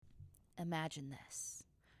Imagine this.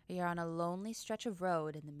 You're on a lonely stretch of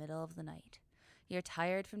road in the middle of the night. You're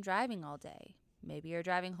tired from driving all day. Maybe you're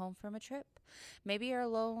driving home from a trip. Maybe you're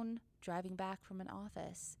alone driving back from an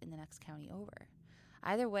office in the next county over.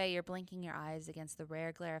 Either way, you're blinking your eyes against the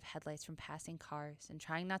rare glare of headlights from passing cars and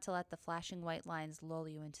trying not to let the flashing white lines lull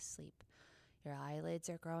you into sleep. Your eyelids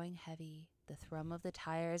are growing heavy, the thrum of the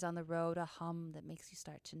tires on the road a hum that makes you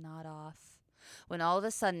start to nod off. When all of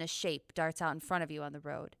a sudden a shape darts out in front of you on the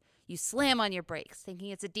road. You slam on your brakes,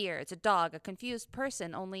 thinking it's a deer, it's a dog, a confused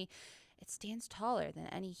person, only it stands taller than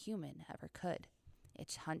any human ever could.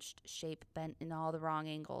 Its hunched shape bent in all the wrong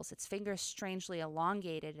angles, its fingers strangely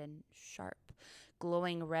elongated and sharp,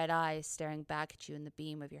 glowing red eyes staring back at you in the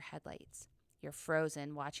beam of your headlights. You're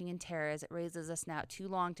frozen, watching in terror as it raises a snout too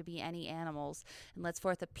long to be any animals and lets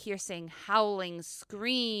forth a piercing, howling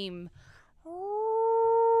scream.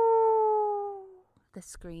 The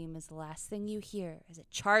scream is the last thing you hear as it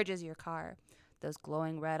charges your car. Those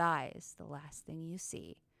glowing red eyes, the last thing you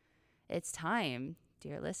see. It's time,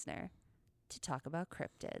 dear listener, to talk about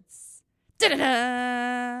cryptids.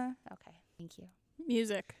 Da-da-da! Okay, thank you.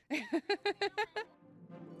 Music.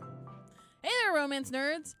 Hey there, romance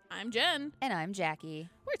nerds. I'm Jen. And I'm Jackie.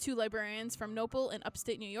 We're two librarians from Nopal in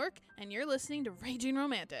upstate New York, and you're listening to Raging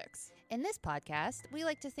Romantics. In this podcast, we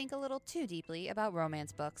like to think a little too deeply about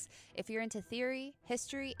romance books. If you're into theory,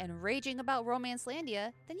 history, and raging about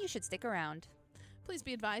Romancelandia, then you should stick around. Please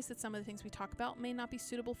be advised that some of the things we talk about may not be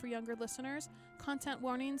suitable for younger listeners. Content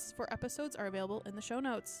warnings for episodes are available in the show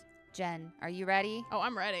notes. Jen, are you ready? Oh,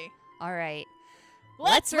 I'm ready. All right.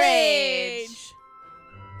 Let's rage!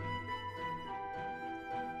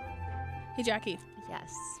 Hey, Jackie.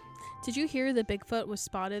 Yes. Did you hear that Bigfoot was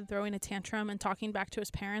spotted throwing a tantrum and talking back to his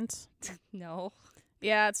parents? No.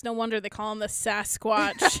 Yeah, it's no wonder they call him the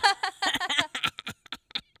Sasquatch.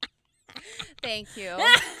 Thank you.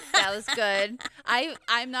 That was good.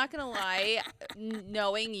 I'm not going to lie.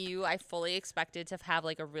 Knowing you, I fully expected to have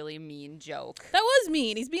like a really mean joke. That was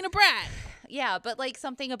mean. He's being a brat. Yeah, but like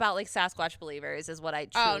something about like Sasquatch believers is what I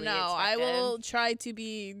truly expected. I will try to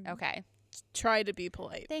be... Okay. Try to be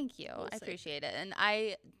polite. Thank you. I appreciate it. And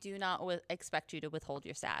I do not expect you to withhold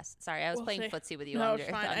your sass. Sorry, I was playing footsie with you no, on it's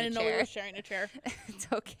fine. on I didn't know we were sharing a chair. It's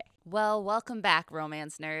okay. Well, welcome back,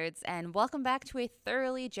 romance nerds, and welcome back to a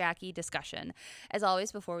thoroughly Jackie discussion. As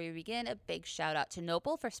always, before we begin, a big shout out to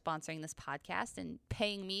Nopal for sponsoring this podcast and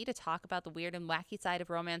paying me to talk about the weird and wacky side of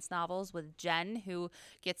romance novels with Jen, who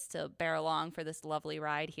gets to bear along for this lovely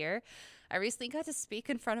ride here. I recently got to speak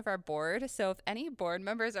in front of our board, so if any board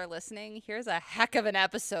members are listening, here's a heck of an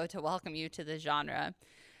episode to welcome you to the genre.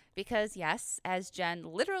 Because yes, as Jen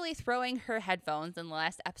literally throwing her headphones in the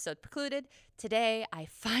last episode precluded, today I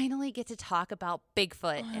finally get to talk about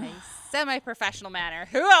Bigfoot in a semi-professional manner.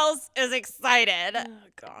 Who else is excited? Oh,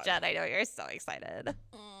 God. Jen, I know you're so excited.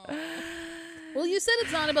 Well, you said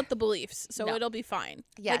it's not about the beliefs, so No. it'll be fine.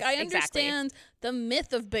 Yes, like, I exactly. understand the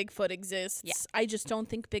myth of Bigfoot exists. Yeah. I just don't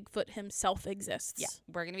think Bigfoot himself exists. Yeah,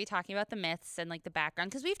 we're going to be talking about the myths and like the background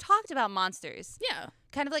because we've talked about monsters. Yeah.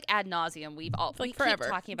 Kind of like ad nauseum. We Like keep forever.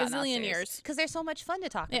 talking about Gazillion years. because they're so much fun to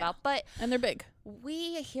talk Yeah. about. But And they're big.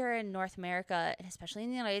 we here in North America, and especially in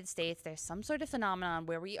the United States, there's some sort of phenomenon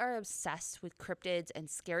where we are obsessed with cryptids and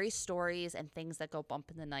scary stories and things that go bump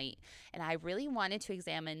in the night. And I really wanted to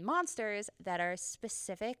examine monsters that are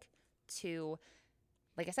specific to,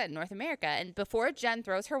 like I said, North America. And before Jen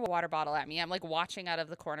throws her water bottle at me, I'm like watching out of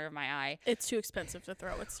the corner of my eye. It's too expensive to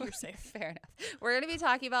throw. You're safe. Fair enough. We're going to be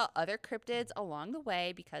talking about other cryptids along the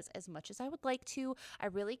way because as much as I would like to, I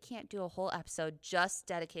really can't do a whole episode just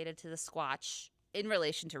dedicated to the Squatch in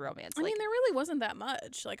relation to romance. I mean, there really wasn't that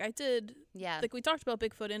much. Like, I did... Yeah. Like, we talked about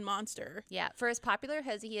Bigfoot in Monster. Yeah. For as popular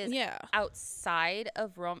as he is Yeah. outside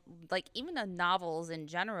of, like, even the novels in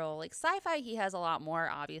general, like, sci-fi, he has a lot more,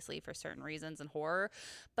 obviously, for certain reasons, and horror,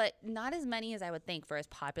 but not as many as I would think for as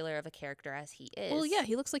popular of a character as he is. Well, yeah,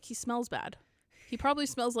 he looks like he smells bad. He probably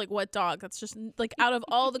smells like wet dog. That's just, like, out of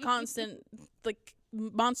all the constant, like,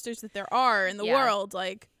 monsters that there are in the world,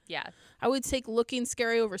 like... Yeah. I would take looking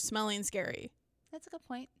scary over smelling scary. That's a good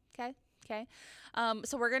point. Okay.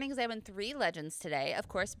 So we're going to examine 3 legends today. Of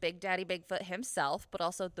course, Big Daddy Bigfoot himself, but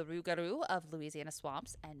also the Rougarou of Louisiana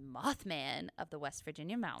swamps and Mothman of the West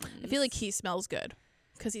Virginia mountains. I feel like he smells good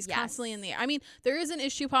because he's Yes. constantly in the air. I mean, there is an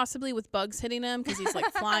issue possibly with bugs hitting him because he's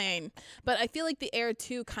like flying, but I feel like the air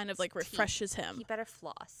too kind of like refreshes him. He better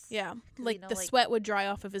floss. Yeah, 'Cause, like you know, the like- sweat would dry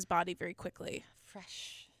off of his body very quickly.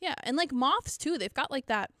 Fresh. Yeah, and like moths too, they've got like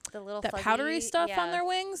that The that fuzzy, powdery stuff yeah, on their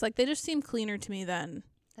wings. Like they just seem cleaner to me than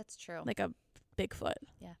That's true. like a Bigfoot.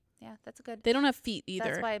 Yeah. Yeah, that's a good. They don't have feet either.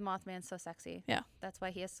 That's why Mothman's so sexy. Yeah. That's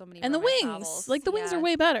why he has so many And the romance wings. novels. Like, the wings are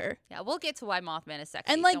way better. Yeah, we'll get to why Mothman is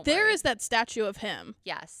sexy. And, like, don't there worry. is that statue of him.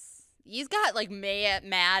 Yes. He's got, like, mad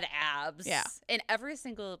abs. Yeah. In every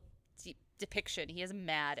single depiction, he has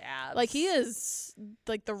mad abs. Like, he is,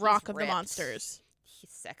 like, the rock of the monsters. He's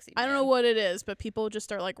sexy, I don't man. know what it is, but people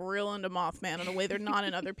just are, like, real into Mothman in a way they're not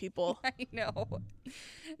in other people. I know.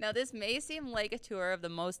 Now, this may seem like a tour of the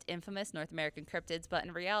most infamous North American cryptids, but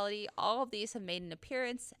in reality, all of these have made an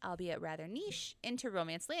appearance, albeit rather niche, into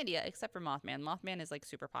Romancelandia, except for Mothman. Mothman is, like,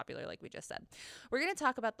 super popular, like we just said. We're going to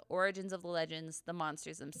talk about the origins of the legends, the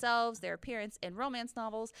monsters themselves, their appearance in romance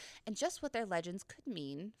novels, and just what their legends could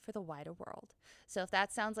mean for the wider world. So if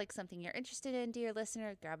that sounds like something you're interested in, dear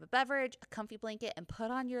listener, grab a beverage, a comfy blanket, and put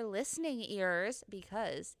on your listening ears,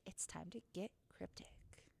 because it's time to get cryptic.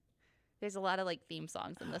 There's a lot of, like, theme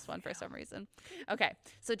songs in this one for some reason. Okay,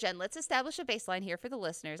 so Jen, let's establish a baseline here for the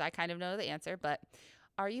listeners. I kind of know the answer, but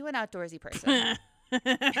are you an outdoorsy person?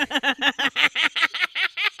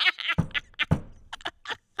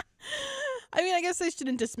 I mean, I guess I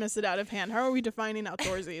shouldn't dismiss it out of hand. How are we defining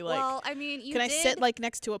outdoorsy? Like, well, I mean, can I sit, like,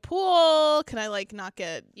 next to a pool? Can I, like, not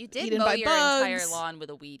get You did eaten mow by your bugs? entire lawn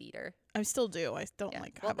with a weed eater. I still do. I don't, Yeah.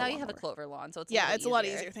 like, Well, have now a you have a lawnmower. clover lawn, so it's a lot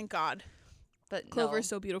easier. Thank God. But Clover no. is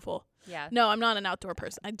so beautiful. Yeah. No, I'm not an outdoor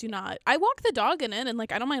person. I do not. I walk the dog in it, and,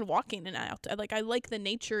 like, I don't mind walking in and out. I like the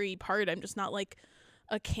naturey part. I'm just not, like,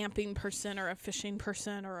 a camping person or a fishing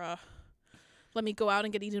person or a let me go out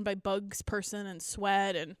and get eaten by bugs person and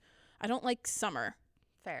sweat. And I don't like summer.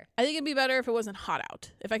 Fair. I think it'd be better if it wasn't hot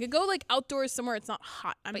out. If I could go, like, outdoors somewhere it's not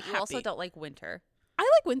hot, I'm But happy. you also don't like winter. I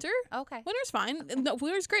like winter. Okay. Winter's fine. No,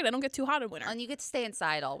 winter's great. I don't get too hot in winter. And you get to stay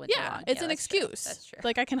inside all winter Yeah, long. it's an that's true. excuse. That's true.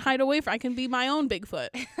 Like, I can hide away I can be my own Bigfoot.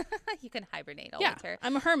 You can hibernate all Yeah, winter.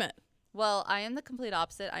 I'm a hermit. Well, I am the complete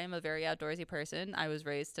opposite. I am a very outdoorsy person. I was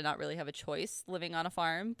raised to not really have a choice living on a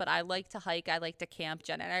farm, but I like to hike. I like to camp.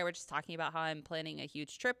 Jen and I were just talking about how I'm planning a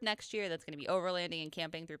huge trip next year that's going to be overlanding and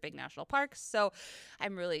camping through big national parks. So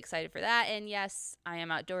I'm really excited for that. And yes, I am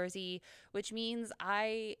outdoorsy, which means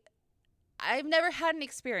I've never had an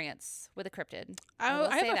experience with a cryptid. I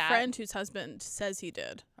have a friend whose husband says he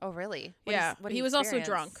did. Oh, really? What he was also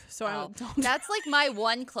drunk, so I don't. That's like my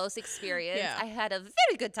one close experience. Yeah. I had a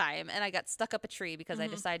very good time, and I got stuck up a tree because I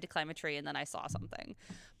decided to climb a tree, and then I saw something.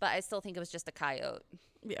 But I still think it was just a coyote.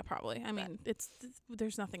 Yeah, probably. I mean,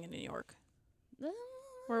 there's nothing in New York.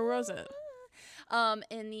 Where was it?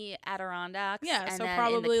 In the Adirondacks. Yeah, and so then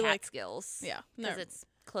probably in the like Catskills. Yeah, because it's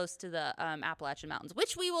close to the Appalachian Mountains,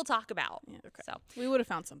 which we will talk about. Yeah, okay. So we would have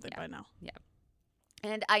found something by now. Yeah.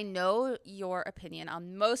 And I know your opinion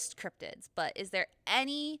on most cryptids, but is there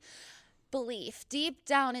any belief deep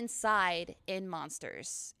down inside in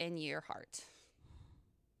monsters in your heart?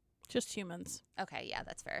 Just humans. Okay, yeah,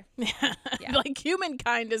 that's fair. Yeah. Like,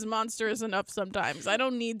 humankind is monstrous enough sometimes. I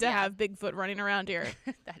don't need to have Bigfoot running around here.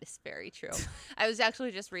 That is very true. I was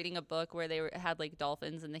actually just reading a book where they had, like,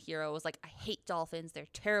 dolphins, and the hero was like, I hate dolphins. They're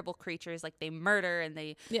terrible creatures. Like, they murder and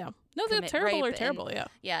they No, they're terrible, yeah.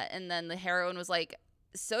 Yeah, and then the heroine was like,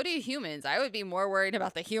 so do humans. I would be more worried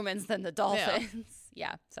about the humans than the dolphins.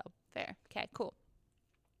 Yeah, so fair. Okay, cool.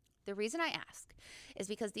 The reason I ask is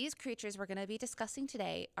because these creatures we're going to be discussing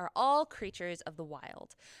today are all creatures of the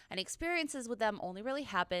wild, and experiences with them only really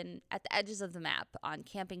happen at the edges of the map, on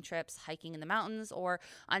camping trips, hiking in the mountains, or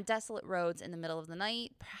on desolate roads in the middle of the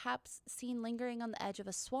night, perhaps seen lingering on the edge of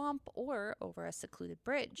a swamp or over a secluded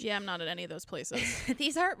bridge. Yeah, I'm not at any of those places.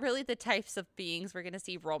 These aren't really the types of beings we're going to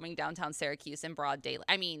see roaming downtown Syracuse in broad daylight.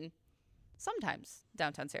 I mean, sometimes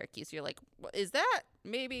downtown Syracuse, you're like, what is that?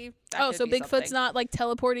 Maybe. That So could be Bigfoot's something. not, like,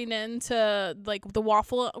 teleporting into, like, the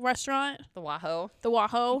waffle restaurant? The Wahoo. The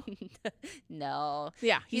Wahoo? No.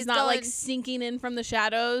 Yeah, he's not, like, sinking in from the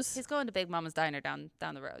shadows. He's going to Big Mama's Diner down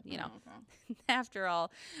the road, you know. Okay. After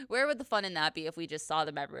all, where would the fun in that be if we just saw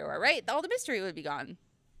them everywhere, right? All the mystery would be gone.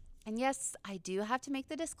 And yes, I do have to make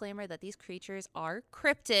the disclaimer that these creatures are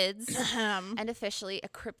cryptids. And officially, a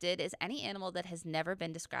cryptid is any animal that has never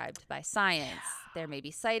been described by science. There may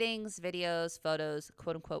be sightings, videos, photos,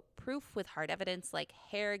 quote unquote, proof with hard evidence like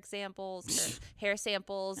hair samples,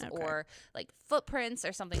 or like footprints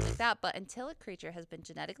or something like that. But until a creature has been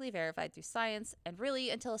genetically verified through science, and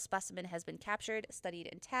really until a specimen has been captured, studied,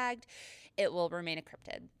 and tagged, it will remain a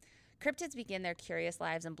cryptid. Cryptids begin their curious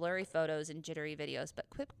lives in blurry photos and jittery videos, but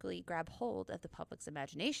quickly grab hold of the public's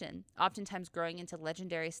imagination, oftentimes growing into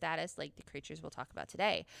legendary status like the creatures we'll talk about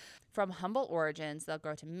today. From humble origins, they'll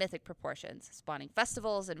grow to mythic proportions, spawning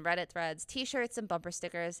festivals and Reddit threads, t-shirts and bumper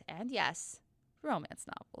stickers, and yes, romance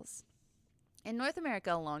novels. In North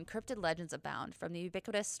America alone, cryptid legends abound, from the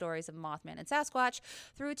ubiquitous stories of Mothman and Sasquatch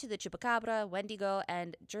through to the Chupacabra, Wendigo,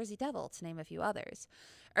 and Jersey Devil, to name a few others.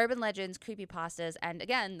 Urban legends, creepypastas, and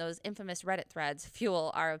again, those infamous Reddit threads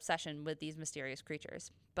fuel our obsession with these mysterious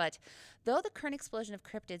creatures. But though the current explosion of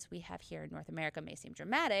cryptids we have here in North America may seem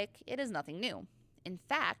dramatic, it is nothing new. In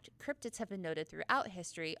fact, cryptids have been noted throughout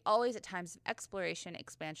history, always at times of exploration,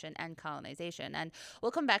 expansion, and colonization. And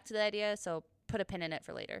we'll come back to the idea, so put a pin in it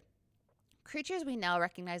for later. Creatures we now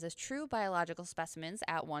recognize as true biological specimens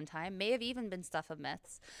at one time may have even been stuff of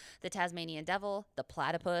myths. The Tasmanian devil, the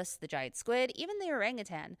platypus, the giant squid, even the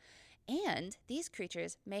orangutan. And these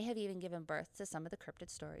creatures may have even given birth to some of the cryptid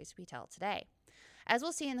stories we tell today. As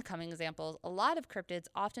we'll see in the coming examples, a lot of cryptids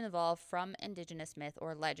often evolve from indigenous myth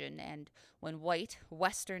or legend, and when white,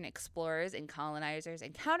 Western explorers and colonizers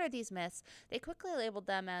encountered these myths, they quickly labeled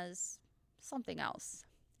them as something else.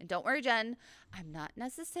 And don't worry, Jen, I'm not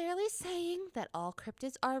necessarily saying that all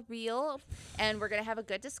cryptids are real, and we're going to have a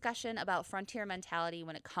good discussion about frontier mentality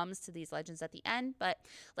when it comes to these legends at the end, but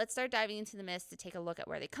let's start diving into the myths to take a look at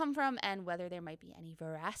where they come from and whether there might be any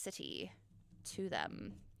veracity to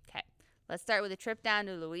them. Okay, let's start with a trip down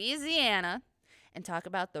to Louisiana and talk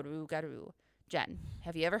about the rougarou. Jen,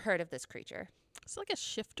 have you ever heard of this creature? It's like a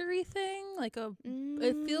shiftery thing.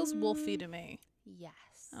 It feels wolfy to me. Yes.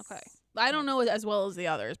 Okay. I don't know it as well as the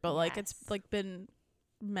others, but Yes. it's like been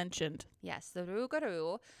mentioned. Yes, the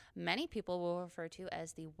rougarou, many people will refer to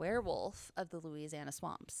as the werewolf of the Louisiana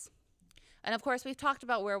swamps. And of course, we've talked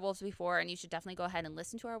about werewolves before, and you should definitely go ahead and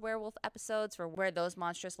listen to our werewolf episodes for where those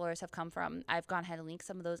monstrous lores have come from. I've gone ahead and linked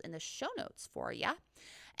some of those in the show notes for you.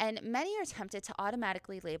 And many are tempted to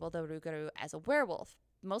automatically label the rougarou as a werewolf,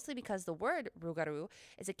 mostly because the word rougarou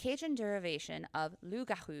is a Cajun derivation of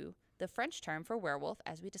loup-garou, the French term for werewolf,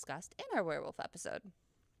 as we discussed in our werewolf episode.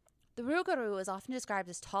 The rougarou is often described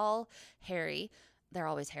as tall, hairy, they're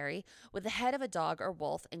always hairy, with the head of a dog or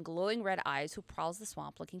wolf and glowing red eyes who prowls the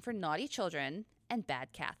swamp looking for naughty children and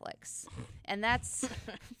bad Catholics. And that's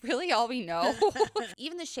really all we know.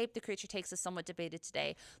 Even the shape the creature takes is somewhat debated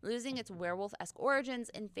today, losing its werewolf-esque origins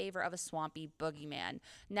in favor of a swampy boogeyman.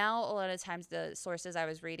 Now, a lot of times the sources I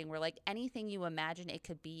was reading were like, anything you imagine it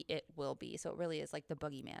could be, it will be. So it really is like the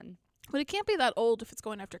boogeyman. But it can't be that old if it's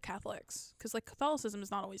going after Catholics, because like Catholicism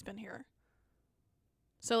has not always been here.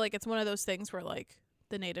 So like it's one of those things where like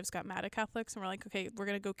the natives got mad at Catholics and we're like, okay, we're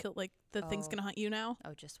gonna go kill, like the thing's gonna hunt you now.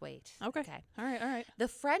 Oh, just wait. Okay. All right. The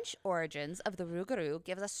French origins of the rougarou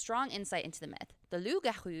gives us strong insight into the myth. The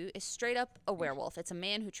loup-garou is straight up a werewolf. It's a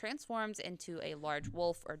man who transforms into a large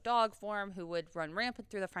wolf or dog form who would run rampant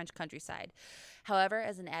through the French countryside. However,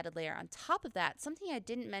 as an added layer on top of that, something I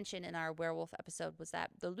didn't mention in our werewolf episode was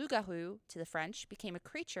that the loup-garou, to the French, became a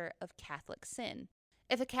creature of Catholic sin.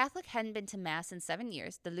 If a Catholic hadn't been to Mass in 7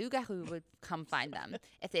 years, the loup-garou would come find them.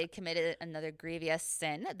 If they had committed another grievous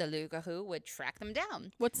sin, the loup-garou would track them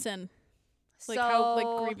down. What sin? Like so, how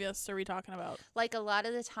like grievous are we talking about? Like a lot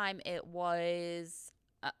of the time it was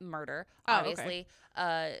murder, Oh, obviously.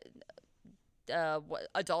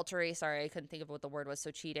 Adultery, sorry, I couldn't think of what the word was,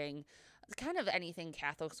 so cheating. Kind of anything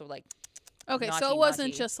Catholics were like, Okay, naughty, so it wasn't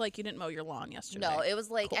naughty. just like you didn't mow your lawn yesterday. No, it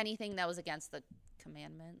was like Cool. anything that was against the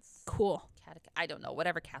commandments. Cool. I don't know,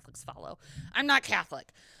 whatever Catholics follow. I'm not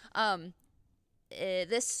Catholic.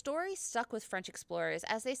 This story stuck with French explorers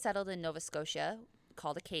as they settled in Nova Scotia,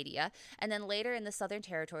 called Acadia, and then later in the Southern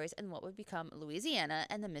Territories and what would become Louisiana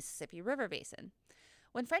and the Mississippi River Basin.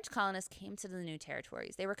 When French colonists came to the new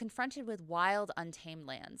territories, they were confronted with wild, untamed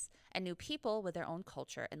lands and new people with their own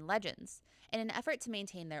culture and legends. In an effort to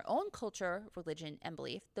maintain their own culture, religion, and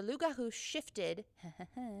belief, the loup-garou shifted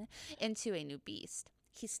into a new beast.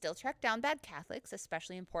 He still tracked down bad Catholics,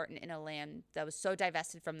 especially important in a land that was so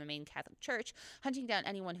divested from the main Catholic Church, hunting down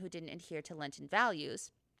anyone who didn't adhere to Lenten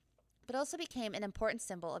values, but also became an important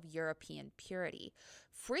symbol of European purity.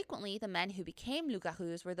 Frequently, the men who became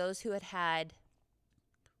loup-garous were those who had had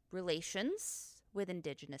relations with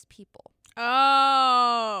indigenous people.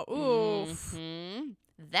 Oh, oof. Mm-hmm.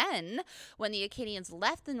 Then, when the Acadians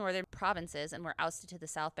left the northern provinces and were ousted to the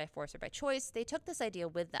south by force or by choice, they took this idea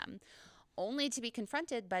with them, only to be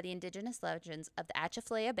confronted by the indigenous legends of the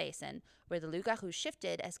Atchafalaya Basin, where the loup-garou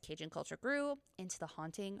shifted as Cajun culture grew into the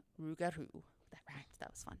haunting rougarou. That rhymed.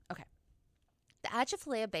 That was fun. Okay. The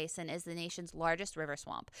Atchafalaya Basin is the nation's largest river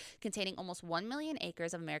swamp, containing almost 1 million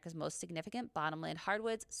acres of America's most significant bottomland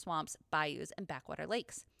hardwoods, swamps, bayous, and backwater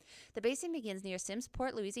lakes. The basin begins near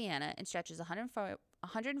Simmsport, Louisiana, and stretches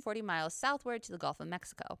 140 miles southward to the Gulf of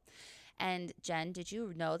Mexico. And Jen, did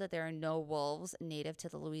you know that there are no wolves native to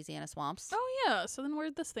the Louisiana swamps? Oh yeah. So then where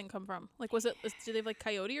did this thing come from? Like, did they have like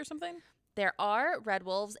coyote or something? There are red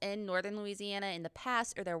wolves in northern Louisiana in the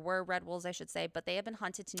past, or there were red wolves, I should say, but they have been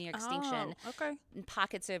hunted to near extinction. Oh, okay. And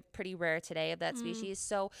pockets are pretty rare today of that species.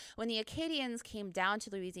 So when the Acadians came down to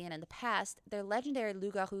Louisiana in the past, their legendary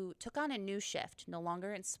loup-garou took on a new shift, no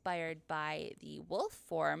longer inspired by the wolf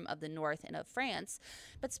form of the North and of France,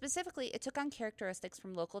 but specifically it took on characteristics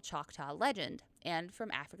from local Choctaw legend and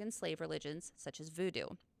from African slave religions such as voodoo.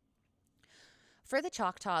 For the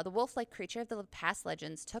Choctaw, the wolf-like creature of the past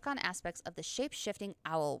legends took on aspects of the shape-shifting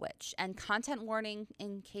owl witch. And content warning,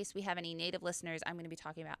 in case we have any native listeners, I'm going to be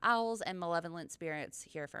talking about owls and malevolent spirits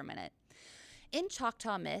here for a minute. In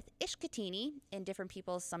Choctaw myth, Ishkatini, and different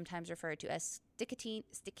people sometimes referred to as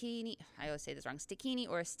Stikini, I always say this wrong, Stikini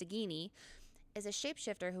or Stigini, is a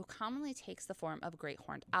shapeshifter who commonly takes the form of a great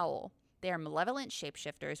horned owl. They are malevolent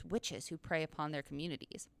shapeshifters, witches who prey upon their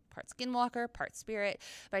communities. Part skinwalker, part spirit.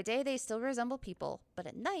 By day, they still resemble people, but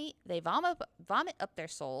at night, they vomit up their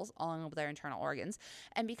souls, along with their internal organs,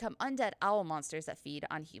 and become undead owl monsters that feed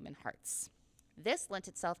on human hearts. This lent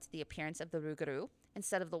itself to the appearance of the rougarou.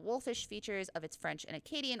 Instead of the wolfish features of its French and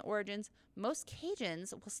Acadian origins, most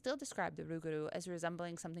Cajuns will still describe the rougarou as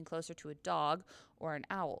resembling something closer to a dog or an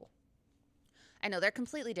owl. I know they're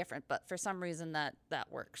completely different, but for some reason that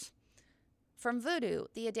works. From voodoo,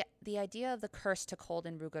 the idea of the curse took hold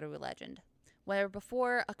in rougarou legend. Where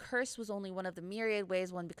before a curse was only one of the myriad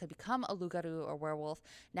ways one could become a loup-garou or werewolf,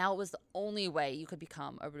 now it was the only way you could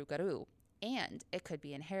become a roup-garou, and it could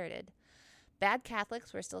be inherited. Bad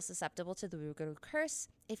Catholics were still susceptible to the roup-garou curse.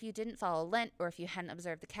 If you didn't follow Lent or if you hadn't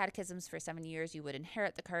observed the catechisms for 7 years, you would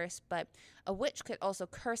inherit the curse, but a witch could also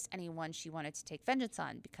curse anyone she wanted to take vengeance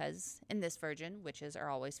on because, in this version, witches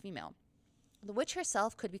are always female. The witch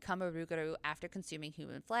herself could become a roup-garou after consuming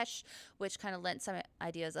human flesh, which kind of lent some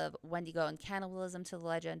ideas of Wendigo and cannibalism to the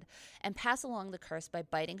legend, and pass along the curse by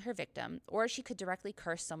biting her victim, or she could directly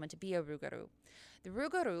curse someone to be a roup-garou. The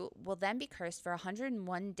roup-garou will then be cursed for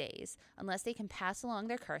 101 days unless they can pass along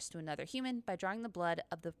their curse to another human by drawing the blood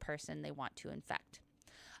of the person they want to infect.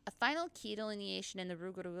 A final key delineation in the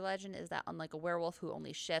roup-garou legend is that unlike a werewolf who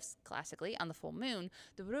only shifts, classically, on the full moon,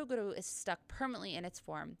 the roup-garou is stuck permanently in its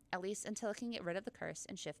form, at least until it can get rid of the curse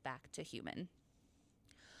and shift back to human.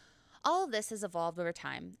 All of this has evolved over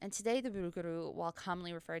time, and today the roup-garou, while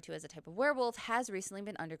commonly referred to as a type of werewolf, has recently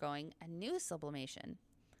been undergoing a new sublimation.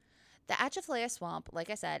 The Atchafalaya Swamp, like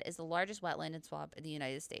I said, is the largest wetland and swamp in the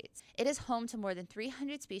United States. It is home to more than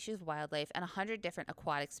 300 species of wildlife and 100 different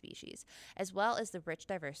aquatic species, as well as the rich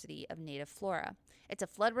diversity of native flora. It's a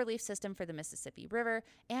flood relief system for the Mississippi River,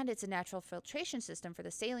 and it's a natural filtration system for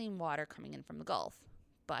the saline water coming in from the Gulf.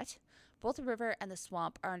 But both the river and the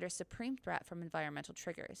swamp are under supreme threat from environmental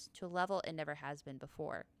triggers, to a level it never has been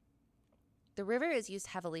before. The river is used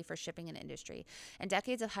heavily for shipping and industry, and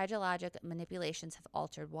decades of hydrologic manipulations have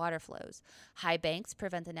altered water flows. High banks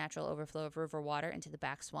prevent the natural overflow of river water into the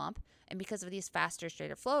back swamp, and because of these faster,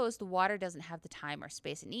 straighter flows, the water doesn't have the time or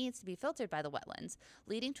space it needs to be filtered by the wetlands,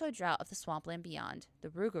 leading to a drought of the swampland beyond the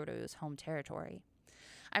roup-garou's home territory.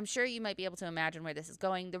 I'm sure you might be able to imagine where this is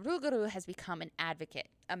going. The roup-garou has become an advocate,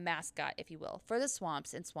 a mascot, if you will, for the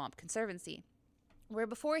swamps and swamp conservancy. Where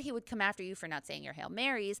before he would come after you for not saying your Hail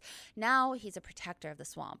Marys, now he's a protector of the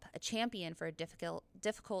swamp, a champion for a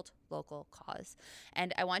difficult local cause.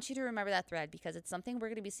 And I want you to remember that thread because it's something we're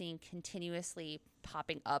going to be seeing continuously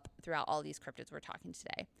popping up throughout all these cryptids we're talking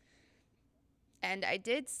today. And I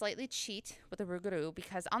did slightly cheat with the roup-garou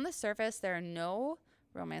because on the surface there are no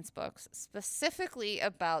romance books specifically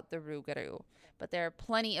about the roup-garou, but there are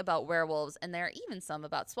plenty about werewolves, and there are even some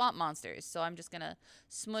about swamp monsters. So I'm just going to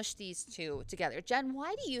smush these two together. Jen,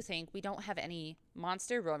 why do you think we don't have any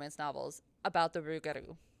monster romance novels about the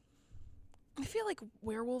roup-garou? I feel like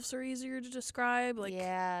werewolves are easier to describe. Like,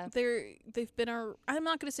 yeah. They've been I'm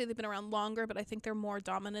not going to say they've been around longer, but I think they're more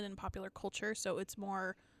dominant in popular culture, so it's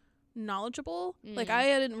more knowledgeable. Like, I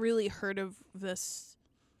hadn't really heard of this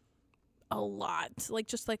a lot, like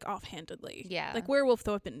just like offhandedly. Yeah. Like werewolf,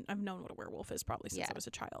 though, I've known what a werewolf is probably since I was a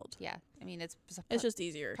child. Yeah. I mean, it's just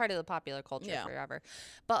easier. Part of the popular culture forever.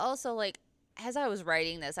 But also, like, as I was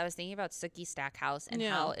writing this, I was thinking about Sookie Stackhouse and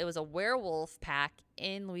how it was a werewolf pack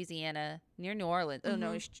in Louisiana near New Orleans. Oh,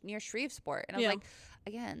 no, near Shreveport. And I was like,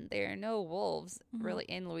 again, there are no wolves really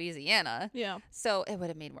in Louisiana. Yeah. So it would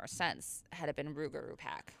have made more sense had it been roup-garou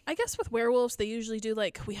pack. I guess with werewolves, they usually do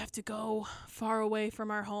like, we have to go far away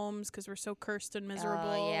from our homes because we're so cursed and miserable.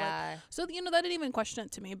 Oh, yeah. So, that didn't even question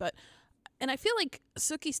it to me. And I feel like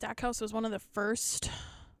Sookie Stackhouse was one of the first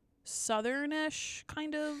southernish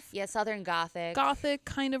kind of. Yeah, Southern Gothic. Gothic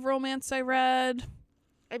kind of romance I read.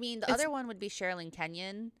 I mean, the other one would be Sherilyn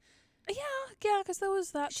Kenyon. Yeah, because there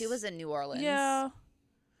was that. She was in New Orleans. Yeah.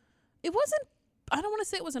 it wasn't, I don't want to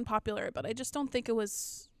say it wasn't popular, but I just don't think it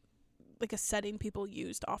was like a setting people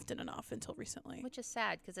used often enough until recently. Which is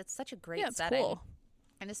sad because it's such a great Yeah, it's setting. cool.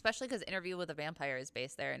 And especially because Interview with a Vampire is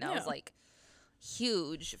based there, and that Yeah. was like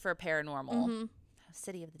huge for paranormal.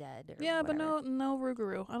 City of the Dead. Or Yeah, whatever. but no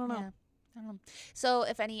Rougarou. I don't know. Yeah. I don't know. So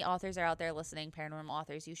if any authors are out there listening, paranormal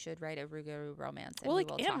authors, you should write a Rougarou romance. And Well, we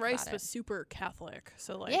like will Anne talk Rice about was it. super Catholic,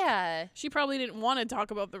 so like Yeah. she probably didn't want to talk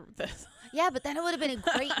about this. Yeah, but then it would have been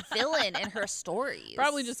a great villain in her stories.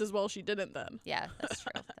 Probably just as well she didn't then. Yeah, that's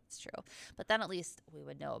true. That's true. But then at least we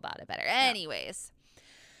would know about it better. Anyways,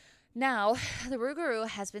 now the Rougarou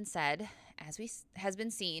has been said, has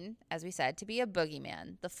been seen, as we said, to be a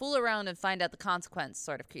boogeyman, the fool around and find out the consequence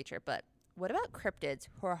sort of creature. But what about cryptids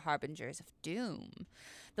who are harbingers of doom?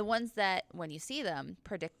 The ones that, when you see them,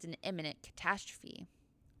 predict an imminent catastrophe.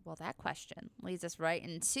 Well, that question leads us right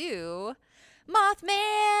into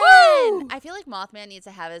Mothman! Woo! I feel like Mothman needs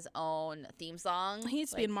to have his own theme song. He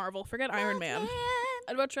needs to be in Marvel. Forget Iron Man.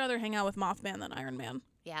 I'd much rather hang out with Mothman than Iron Man.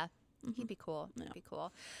 Yeah, he'd be cool. Yeah. He'd be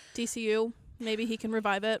cool. DCU, maybe he can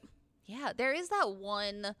revive it. Yeah, there is that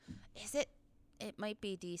one. Is it? It might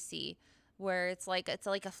be DC, where it's like a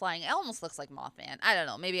flying. It almost looks like Mothman. I don't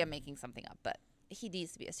know. Maybe I'm making something up, but he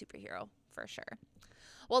needs to be a superhero for sure.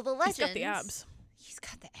 Well, the legends. He's got the abs. He's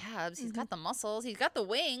got the abs. He's got the muscles. He's got the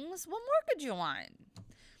wings. What more could you want?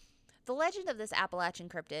 The legend of this Appalachian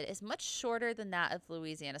cryptid is much shorter than that of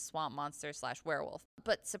Louisiana swamp monster / werewolf.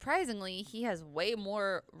 But surprisingly, he has way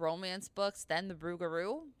more romance books than the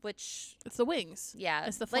Rougarou, which... It's the wings. Yeah.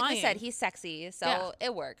 It's the like flying. you said, he's sexy, so Yeah.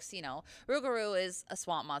 it works, you know. Rougarou is a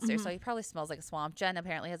swamp monster, so he probably smells like a swamp. Jen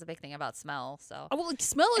apparently has a big thing about smell, so... Oh, well, like,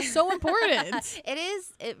 smell is so important. It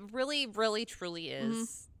is. It really, really, truly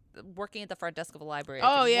is. Working at the front desk of a library.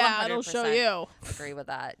 Oh, I can yeah, it'll show 100% you. agree with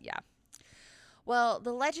that. Yeah. Well,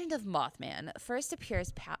 the legend of Mothman first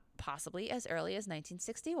appears possibly as early as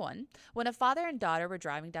 1961, when a father and daughter were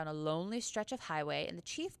driving down a lonely stretch of highway in the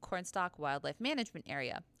Chief Cornstalk Wildlife Management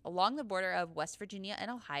Area, along the border of West Virginia and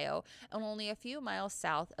Ohio, and only a few miles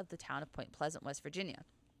south of the town of Point Pleasant, West Virginia.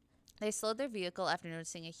 They slowed their vehicle after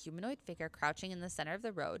noticing a humanoid figure crouching in the center of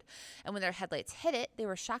the road, and when their headlights hit it, they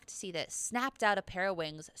were shocked to see that it snapped out a pair of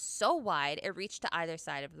wings so wide it reached to either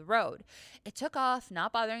side of the road. It took off,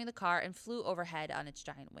 not bothering the car, and flew overhead on its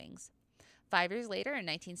giant wings. 5 years later, in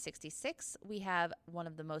 1966, we have one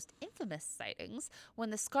of the most infamous sightings when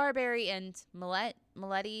the Scarberry and Mallet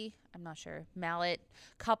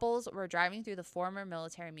couples were driving through the former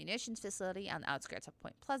military munitions facility on the outskirts of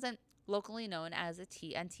Point Pleasant, locally known as the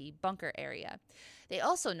TNT bunker area. They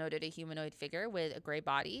also noted a humanoid figure with a gray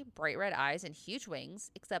body, bright red eyes, and huge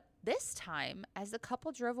wings, except this time, as the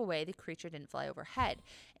couple drove away, the creature didn't fly overhead.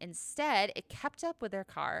 Instead, it kept up with their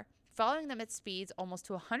car, following them at speeds almost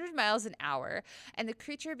to 100 miles an hour, and the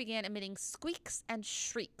creature began emitting squeaks and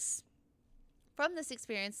shrieks. From this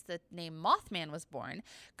experience, the name Mothman was born,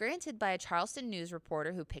 granted by a Charleston news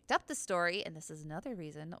reporter who picked up the story, and this is another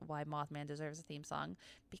reason why Mothman deserves a theme song,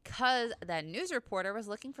 because that news reporter was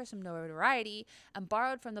looking for some notoriety and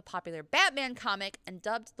borrowed from the popular Batman comic and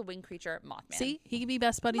dubbed the winged creature Mothman. See, he could be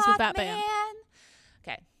best buddies with Batman.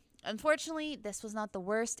 Okay. Unfortunately, this was not the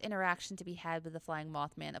worst interaction to be had with the flying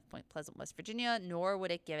Mothman of Point Pleasant, West Virginia, nor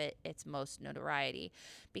would it give it its most notoriety,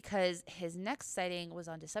 because his next sighting was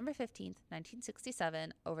on December 15th,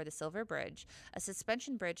 1967, over the Silver Bridge, a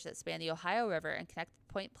suspension bridge that spanned the Ohio River and connected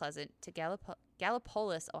Point Pleasant to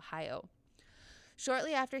Gallipolis, Ohio.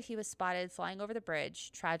 Shortly after he was spotted flying over the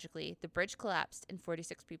bridge, tragically, the bridge collapsed and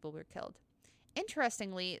 46 people were killed.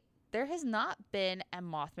 Interestingly, there has not been a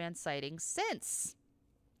Mothman sighting since.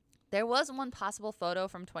 There was one possible photo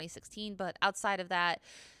from 2016, but outside of that,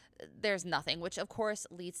 there's nothing, which of course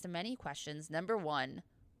leads to many questions. Number one,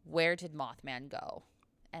 where did Mothman go?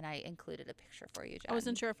 And I included a picture for you, Jen. I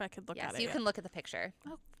wasn't sure if I could look at it. Yes, you can look at the picture.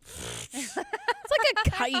 Oh. It's like a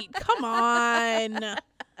kite. Come on.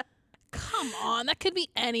 Come on. That could be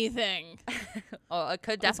anything. Oh, it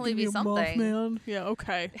could definitely be something. Mothman. Yeah,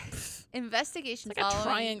 okay. Investigation It's like following. a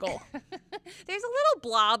triangle. There's a little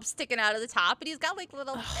blob sticking out of the top, and he's got like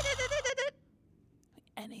little.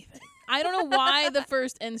 Anything. I don't know why the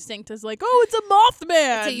first instinct is like, oh, it's a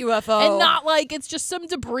Mothman. It's a UFO. And not like it's just some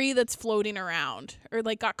debris that's floating around or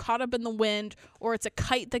like got caught up in the wind or it's a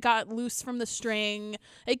kite that got loose from the string.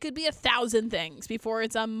 It could be 1,000 things before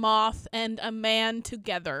it's a moth and a man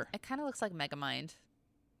together. It kind of looks like Megamind.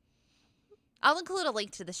 I'll include a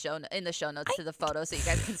link to the show notes to the photo so you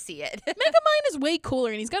guys can see it. Megamind is way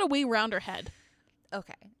cooler and he's got a way rounder head.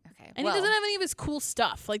 Okay. And he doesn't have any of his cool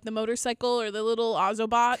stuff like the motorcycle or the little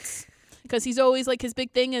Ozobots. because he's always like, his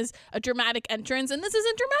big thing is a dramatic entrance, and this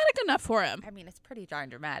isn't dramatic enough for him. I mean, it's pretty darn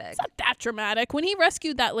dramatic. It's not that dramatic. When he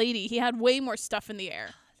rescued that lady, he had way more stuff in the air.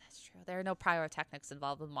 That's true. There are no pyrotechnics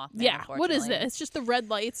involved with Mothman. Yeah, what is it? It's just the red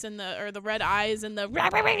lights and the red eyes and the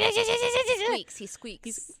Squeaks. He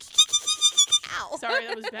squeaks. Ow. Sorry,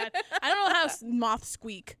 that was bad. I don't know how moths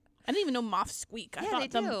squeak. I didn't even know moths squeak. I Yeah, thought they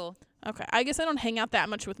do. Okay, I guess I don't hang out that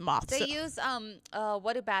much with moths. They use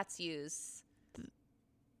what do bats use?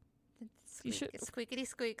 Squeakity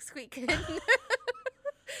squeak squeak.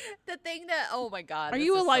 The thing that, oh my God. Are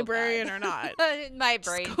you a librarian or not? My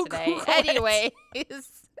brain Just go today. Google Anyway,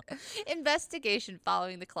 investigation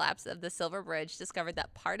following the collapse of the Silver Bridge discovered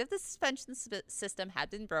that part of the suspension system had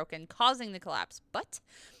been broken, causing the collapse, but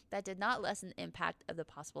that did not lessen the impact of the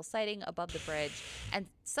possible sighting above the bridge. And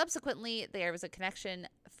subsequently, there was a connection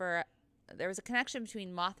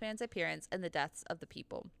between Mothman's appearance and the deaths of the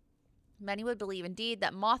people. Many would believe, indeed,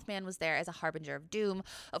 that Mothman was there as a harbinger of doom,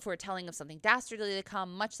 a foretelling of something dastardly to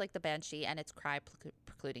come, much like the banshee and its cry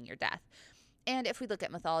precluding your death. And if we look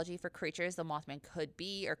at mythology for creatures the Mothman could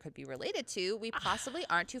be related to, we possibly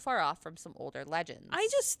aren't too far off from some older legends. I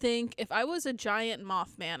just think if I was a giant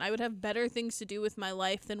Mothman, I would have better things to do with my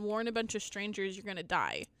life than warn a bunch of strangers you're going to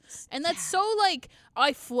die. And that's so like,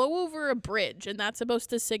 I flow over a bridge and that's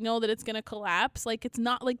supposed to signal that it's going to collapse. Like, it's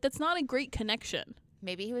not like, that's not a great connection.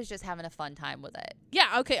 Maybe he was just having a fun time with it.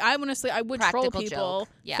 Yeah, okay. I would troll people. Joke.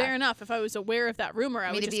 Yeah. Fair enough. If I was aware of that rumor,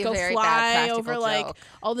 I would just go very fly over joke. like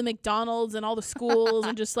all the McDonald's and all the schools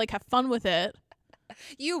and just like have fun with it.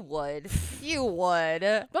 You would.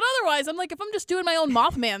 But otherwise, I'm like, if I'm just doing my own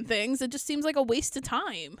Mothman things, it just seems like a waste of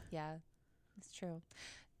time. Yeah, that's true.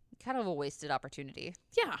 Kind of a wasted opportunity.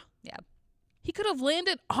 Yeah. Yeah. He could have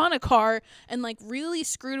landed on a car and like really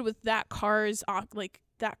screwed with that car's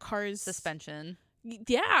suspension.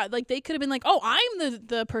 Yeah, like they could have been like, "Oh, I'm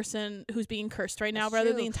the person who's being cursed right now," That's rather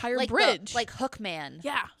true. the entire like bridge. like Hookman.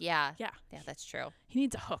 Yeah. Yeah. Yeah. Yeah, that's true. He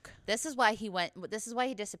needs a hook. This is why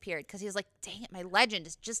he disappeared, because he was like, dang it, my legend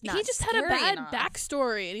is just not He just had a scary bad enough.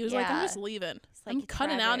 backstory, and he was like, I'm Yeah. just leaving. Like, I'm it's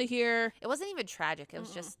cutting out tragic. of here. It wasn't even tragic. It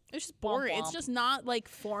was just It's just boring. womp It's womp. just not like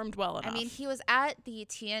formed well enough. I mean, he was at the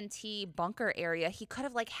TNT bunker area. He could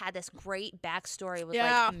have like had this great backstory with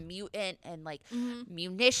Yeah. like a mutant and like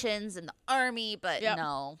munitions and the army, but Yep.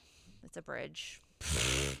 no, it's a bridge.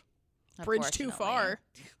 bridge too far.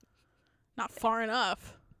 Not far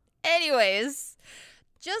enough. Anyways,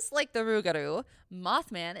 just like the Rougarou,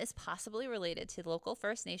 Mothman is possibly related to local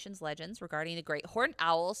First Nations legends regarding the great horned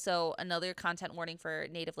owl. So another content warning for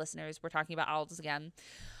Native listeners. We're talking about owls again.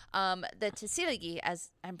 The Tsiligi,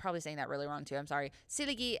 as I'm probably saying that really wrong too, I'm sorry.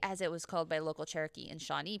 Tsiligi, as it was called by local Cherokee and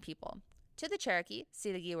Shawnee people. To the Cherokee,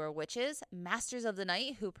 Tsiligi were witches, masters of the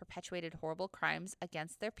night who perpetuated horrible crimes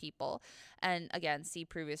against their people. And again, see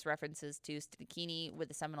previous references to Stikini with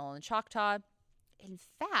the Seminole and Choctaw. In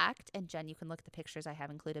fact, and Jen, you can look at the pictures I have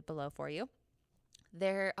included below for you.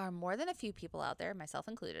 There are more than a few people out there, myself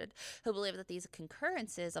included, who believe that these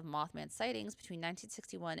concurrences of Mothman sightings between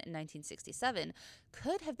 1961 and 1967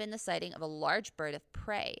 could have been the sighting of a large bird of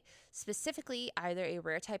prey, specifically either a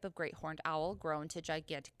rare type of great horned owl grown to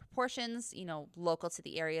gigantic proportions, local to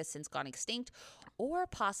the area since gone extinct, or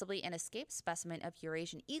possibly an escaped specimen of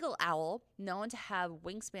Eurasian eagle owl known to have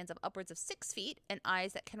wingspans of upwards of 6 feet and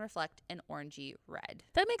eyes that can reflect an orangey red.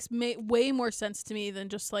 That makes way more sense to me than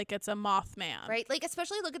just like it's a Mothman. Right? Like,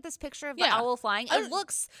 especially look at this picture of the owl flying. It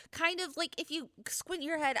looks kind of like, if you squint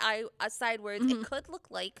your head sideways, it could look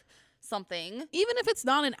like something. Even if it's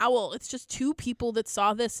not an owl, it's just two people that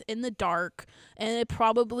saw this in the dark, and it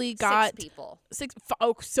probably got 6 people. Six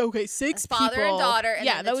people. Father and daughter. And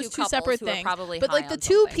yeah, then that the was two two separate couples who things. were probably but high like the on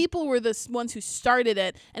two something. people were the ones who started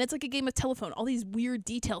it, and it's like a game of telephone. All these weird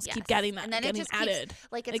details keep getting and then it just added. Keeps,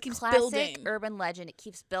 like, it's it keeps classic building. urban legend. It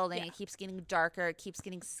keeps building. It keeps getting darker. It keeps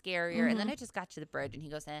getting scarier. And then it just got to the bridge, and he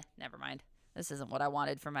goes, never mind. This isn't what I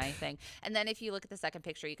wanted for my thing. And then if you look at the second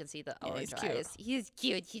picture, you can see the orange eyes. He's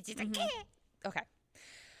cute. He's just like, Okay.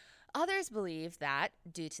 Others believe that,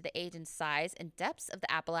 due to the age and size and depths of the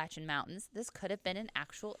Appalachian Mountains, this could have been an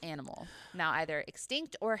actual animal, now either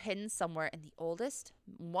extinct or hidden somewhere in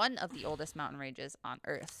one of the oldest mountain ranges on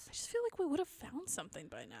Earth. I just feel like we would have found something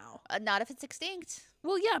by now. Not if it's extinct.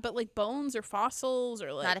 Well, yeah, but like bones or fossils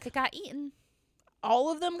or like... Not if it got eaten.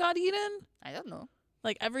 All of them got eaten? I don't know.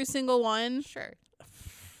 Like every single one? Sure.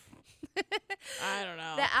 I don't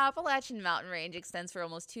know. The Appalachian Mountain Range extends for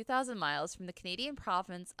almost 2,000 miles from the Canadian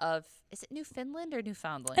province of, is it Newfoundland or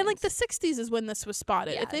Newfoundland? And like the 60s is when this was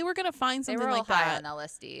spotted. Yeah. If they were going to find they something were all like high that. on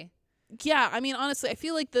LSD. Yeah, I mean, honestly, I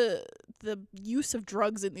feel like the use of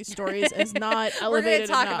drugs in these stories is not We're elevated going to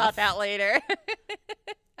talk enough. about that later.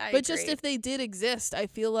 But just if they did exist, I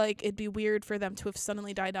feel like it'd be weird for them to have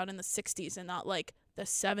suddenly died out in the 60s and not like the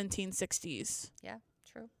 1760s. Yeah,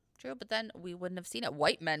 true. But then we wouldn't have seen it.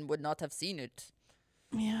 White men would not have seen it.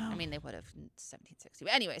 Yeah. I mean, they would have in 1760.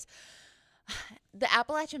 But anyways, the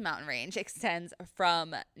Appalachian Mountain Range extends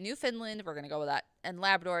from Newfoundland, we're going to go with that, and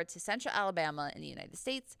Labrador to central Alabama in the United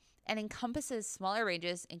States, and encompasses smaller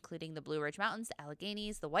ranges including the Blue Ridge Mountains, the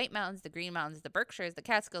Alleghenies, the White Mountains, the Green Mountains, the Berkshires, the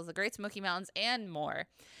Catskills, the Great Smoky Mountains, and more.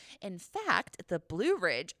 In fact, the Blue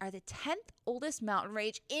Ridge are the 10th oldest mountain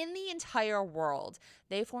range in the entire world.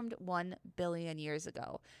 They formed 1 billion years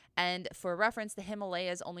ago. And for reference, the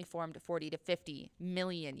Himalayas only formed 40 to 50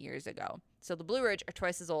 million years ago. So the Blue Ridge are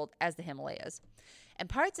twice as old as the Himalayas. And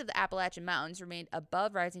parts of the Appalachian Mountains remained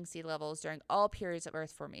above rising sea levels during all periods of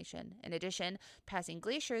Earth formation. In addition, passing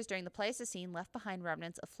glaciers during the Pleistocene left behind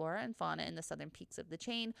remnants of flora and fauna in the southern peaks of the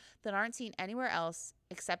chain that aren't seen anywhere else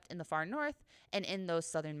except in the far north and in those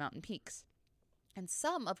southern mountain peaks, and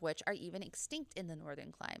some of which are even extinct in the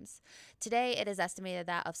northern climes. Today, it is estimated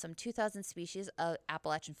that of some 2,000 species of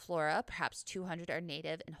Appalachian flora, perhaps 200 are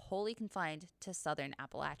native and wholly confined to southern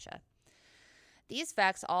Appalachia. These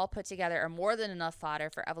facts all put together are more than enough fodder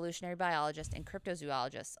for evolutionary biologists and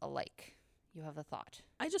cryptozoologists alike. You have a thought?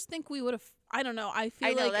 I just think we would have, I don't know, I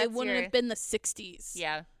feel know, like it wouldn't have been the 60s.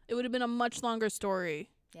 Yeah. It would have been a much longer story.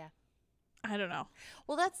 Yeah. I don't know.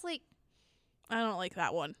 Well, that's like... I don't like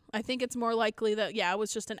that one. I think it's more likely that, it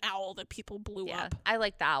was just an owl that people blew up. I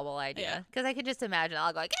like the owl idea. Because I could just imagine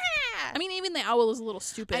I'll go like, ah! I mean, even the owl is a little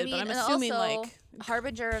stupid, but I'm assuming also, like...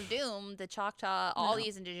 Harbinger of Doom, the Choctaw, all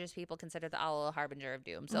these indigenous people consider the owl a harbinger of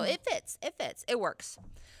doom. So it fits. It works.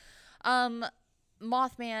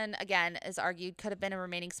 Mothman, again, is argued could have been a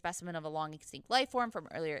remaining specimen of a long extinct life form from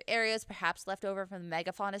earlier areas, perhaps left over from the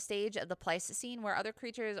megafauna stage of the Pleistocene, where other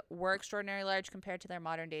creatures were extraordinarily large compared to their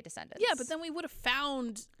modern-day descendants. Yeah, but then we would have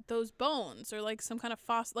found those bones or like some kind of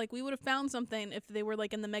fossil. Like we would have found something if they were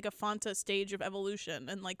like in the megafauna stage of evolution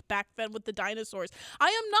and like back then with the dinosaurs. I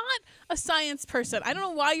am not a science person. I don't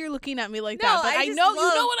know why you're looking at me like that, but I know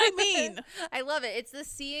you know what I mean. I love it. It's the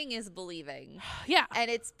seeing is believing. Yeah.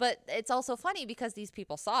 And it's also funny because these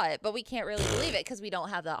people saw it, but we can't really believe it because we don't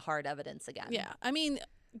have that hard evidence again. Yeah. I mean,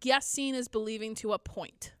 yes, seeing is believing to a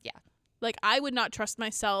point. Yeah. Like, I would not trust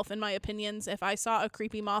myself and my opinions if I saw a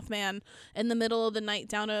creepy Mothman in the middle of the night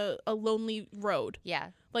down a lonely road. Yeah.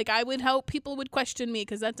 Like, I would hope people would question me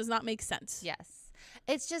because that does not make sense. Yes.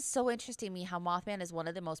 It's just so interesting to me how Mothman is one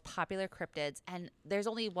of the most popular cryptids, and there's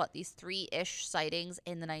only, these 3-ish sightings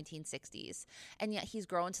in the 1960s, and yet he's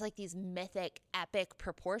grown to, these mythic, epic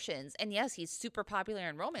proportions, and yes, he's super popular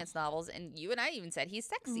in romance novels, and you and I even said he's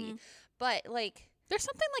sexy, but, there's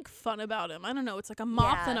something, fun about him. I don't know. It's like a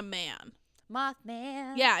moth and a man.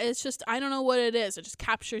 Mothman. Yeah, it's just, I don't know what it is. It just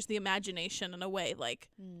captures the imagination in a way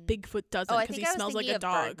Bigfoot doesn't because he smells like a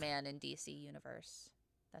dog. Birdman in DC Universe.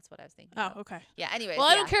 That's what I was thinking. Oh, okay. Yeah, anyways. Well,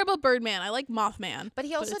 I don't care about Birdman. I like Mothman. But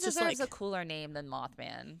he also deserves a cooler name than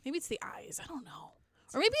Mothman. Maybe it's the eyes. I don't know.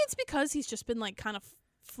 Or maybe it's because he's just been, kind of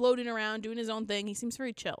floating around, doing his own thing. He seems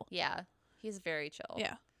very chill. Yeah, he's very chill.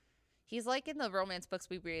 Yeah. He's like in the romance books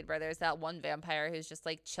we read where there's that one vampire who's just,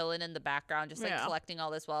 chilling in the background, just, collecting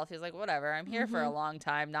all this wealth. He's like, whatever, I'm here for a long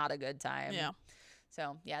time, not a good time. Yeah.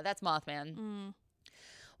 So, yeah, that's Mothman.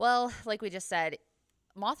 Well, like we just said,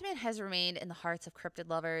 Mothman has remained in the hearts of cryptid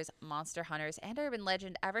lovers, monster hunters, and urban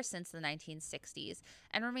legend ever since the 1960s,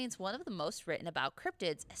 and remains one of the most written about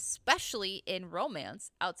cryptids, especially in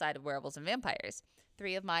romance, outside of werewolves and vampires.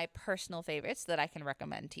 3 of my personal favorites that I can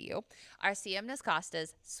recommend to you are C.M.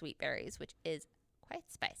 Nascosta's Sweet Berries, which is quite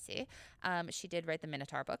spicy. She did write the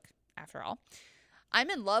Minotaur book, after all. I'm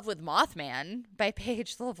in Love with Mothman by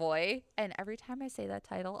Paige Lavoie, and every time I say that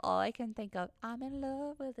title, all I can think of, I'm in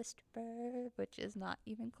love with a stripper, which is not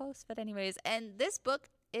even close, but anyways. And this book,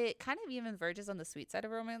 it kind of even verges on the sweet side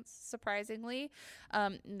of romance, surprisingly.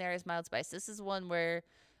 There is mild spice. This is one where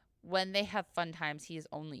when they have fun times, he is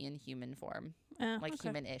only in human form,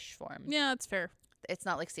 human-ish form. Yeah, that's fair. It's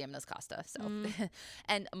not like Sam Costa. So,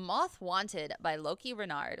 and Moth Wanted by Loki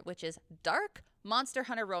Renard, which is dark monster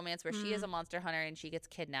hunter romance where she is a monster hunter and she gets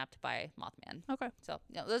kidnapped by Mothman. Okay. So,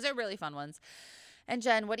 those are really fun ones. And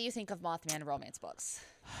Jen, what do you think of Mothman romance books?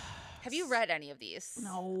 Have you read any of these?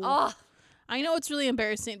 No. Oh, I know it's really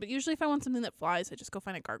embarrassing, but usually if I want something that flies, I just go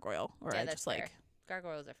find a gargoyle, or I just fair.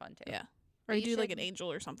 Gargoyles are fun too. Yeah. Or you do an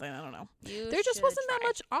angel or something. I don't know. There just wasn't that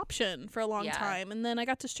much option for a long time. And then I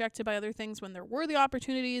got distracted by other things when there were the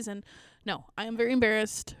opportunities. And no, I am very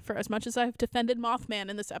embarrassed. For as much as I've defended Mothman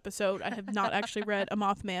in this episode, I have not actually read a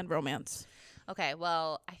Mothman romance. Okay,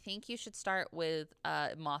 well, I think you should start with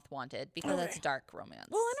Moth Wanted because it's dark romance.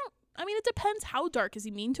 Well, I don't I mean, it depends how dark. Is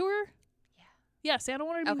he mean to her? Yeah, see, I don't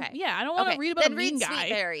want to be... Okay. Yeah, I don't want to read about then a mean read guy. Sweet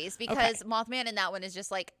Berries, because Mothman in that one is just,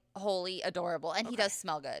 like, wholly adorable, and he does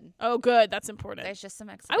smell good. Oh, good. That's important. There's just some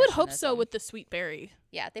exhibitionism. I would hope so with the sweet berry.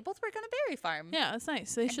 Yeah, they both work on a berry farm. Yeah, that's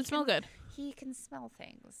nice. They should smell good. He can smell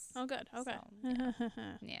things. Oh, good. Okay. So,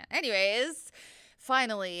 yeah. Anyways,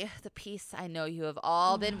 finally, the piece I know you have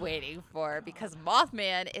all been waiting for, because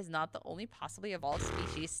Mothman is not the only possibly evolved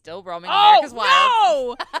species still roaming America's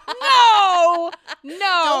wilds. No! No!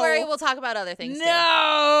 Don't worry, we'll talk about other things too.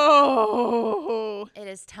 No! It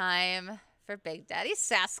is time for Big Daddy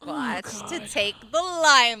Sasquatch to take the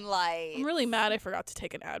limelight. I'm really mad I forgot to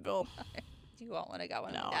take an Advil. Do you want one? I got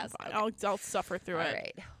one. No, Yes. I'm fine. Okay. I'll suffer through it. All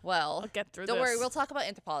right. Well, I'll get through don't this. worry. We'll talk about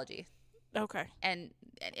anthropology. Okay. And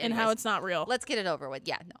And how it's not real. Let's get it over with.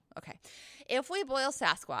 Yeah, no. Okay. If we boil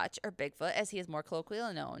Sasquatch, or Bigfoot as he is more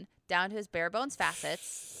colloquially known, down to his bare bones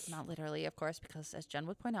facets, not literally, of course, because as Jen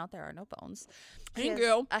would point out, there are no bones. Thank He is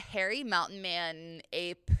you. a hairy mountain man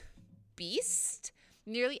ape beast.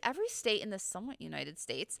 Nearly every state in the somewhat United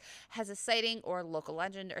States has a sighting or local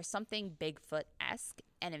legend or something Bigfoot-esque.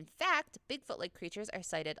 And in fact, Bigfoot-like creatures are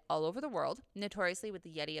sighted all over the world, notoriously with the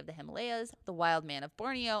Yeti of the Himalayas, the wild man of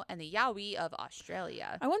Borneo, and the Yowie of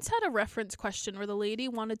Australia. I once had a reference question where the lady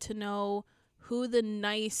wanted to know who the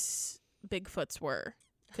nice Bigfoots were.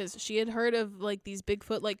 Because she had heard of like these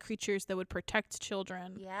Bigfoot-like creatures that would protect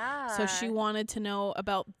children. Yeah. So she wanted to know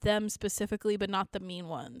about them specifically, but not the mean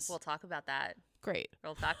ones. We'll talk about that. Great.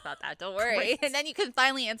 We'll talk about that. Don't worry. Great. And then you can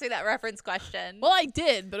finally answer that reference question. Well, I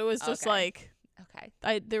did, but it was just Okay. like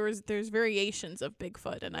Okay. there's variations of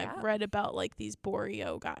Bigfoot, and Yeah. I've read about like these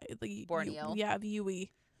Borneo guys. Borneo. Yui,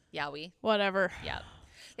 Yowie. whatever. Yep.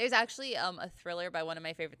 There's actually a thriller by one of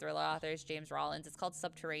my favorite thriller authors, James Rollins. It's called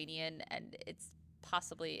Subterranean, and it's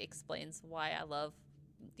possibly explains why I love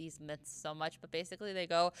these myths so much. But basically, they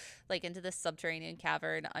go like into this subterranean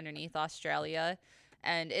cavern underneath Australia,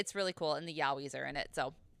 and it's really cool. And the Yowies are in it.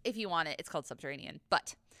 So if you want it, it's called Subterranean.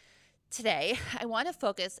 But today, I want to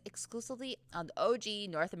focus exclusively on the OG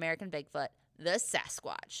North American Bigfoot, the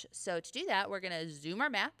Sasquatch. So to do that, we're going to zoom our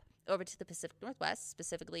map over to the Pacific Northwest,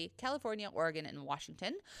 specifically California, Oregon, and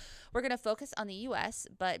Washington. We're going to focus on the U.S.,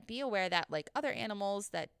 but be aware that, like other animals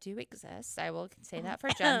that do exist, I will say that for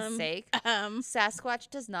Jen's sake, Sasquatch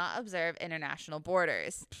does not observe international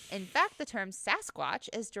borders. In fact, the term Sasquatch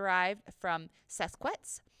is derived from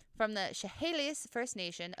Sasquatch, from the Chehalis First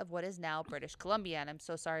Nation of what is now British Columbia, and I'm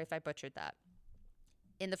so sorry if I butchered that.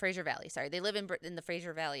 In the Fraser Valley, sorry. They live in the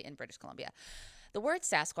Fraser Valley in British Columbia. The word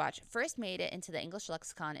Sasquatch first made it into the English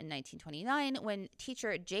lexicon in 1929 when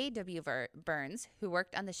teacher J.W. Burns, who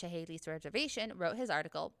worked on the Chehalis Reservation, wrote his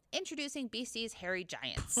article introducing BC's hairy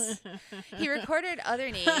giants. He recorded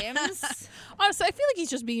other names. Honestly, I feel like he's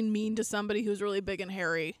just being mean to somebody who's really big and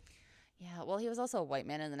hairy. Yeah, well, he was also a white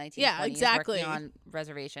man in the 1920s Yeah, exactly. working on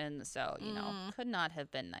reservations, so, you know, could not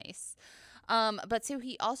have been nice. But so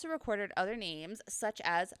he also recorded other names such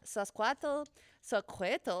as Sasquatl,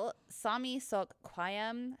 Soquetl, Sami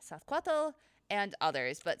Soquayam, Sasquatl, and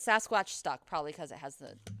others. But Sasquatch stuck probably because it has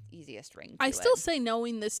the easiest ring to I it. still say,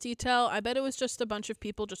 knowing this detail, I bet it was just a bunch of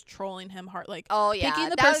people just trolling him hard, like Oh yeah, picking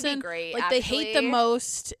the that person would be great. like they hate the actually.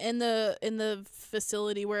 most in the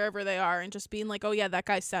facility wherever they are, and just being like, oh yeah, that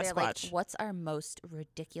guy's They're Sasquatch. like, what's our most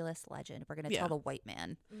ridiculous legend? We're gonna Yeah. tell the white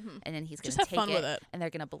man, and then he's gonna Just have take fun with it. and they're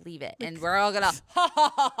gonna believe it, and we're all gonna ha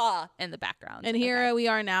ha ha ha in the background. And here we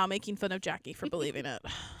are now making fun of Jackie for believing it.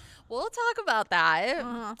 We'll talk about that.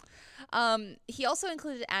 Uh-huh. He also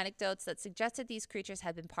included anecdotes that suggested these creatures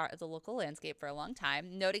had been part of the local landscape for a long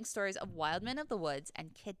time, noting stories of wild men of the woods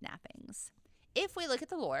and kidnappings. If we look at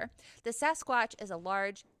the lore, the Sasquatch is a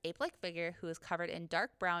large, ape-like figure who is covered in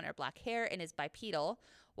dark brown or black hair and is bipedal,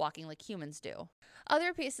 walking like humans do.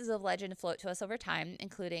 Other pieces of legend float to us over time,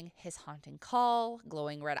 including his haunting call,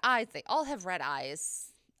 glowing red eyes. They all have red eyes.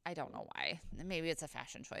 I don't know why. Maybe it's a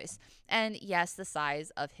fashion choice. And yes, the size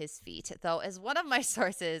of his feet. Though, as one of my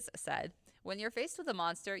sources said, when you're faced with a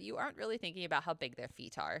monster, you aren't really thinking about how big their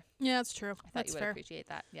feet are. Yeah, that's true. I thought That's you would fair. appreciate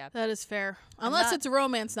that. Yeah. That is fair. I'm Unless not- it's a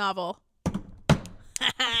romance novel.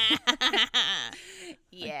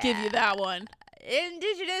 Yeah. Give you that one.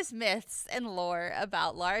 Indigenous myths and lore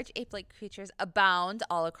about large ape-like creatures abound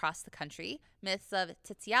all across the country. Myths of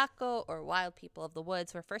Titiaco, or wild people of the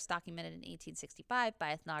woods, were first documented in 1865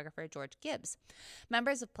 by ethnographer George Gibbs.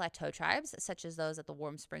 Members of plateau tribes, such as those at the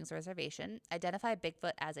Warm Springs Reservation, identify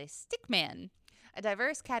Bigfoot as a stickman, a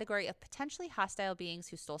diverse category of potentially hostile beings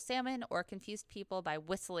who stole salmon or confused people by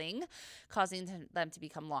whistling, causing them to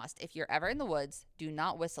become lost. If you're ever in the woods, do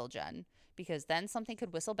not whistle, Jen, because then something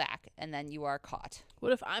could whistle back, and then you are caught.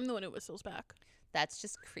 What if I'm the one who whistles back? That's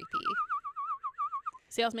just creepy.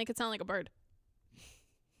 See, I'll make it sound like a bird.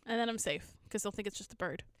 And then I'm safe because they'll think it's just a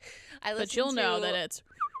bird. But you'll know that it's...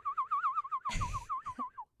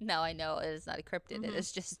 No, I know it is not a cryptid. It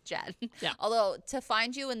is just Jen. Yeah. Although to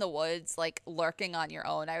find you in the woods, like lurking on your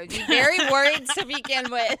own, I would be very worried to begin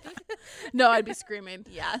with. No, I'd be screaming.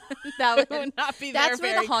 Yeah, That would not be there that's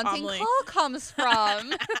where very the haunting calmly. call comes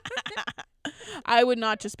from. I would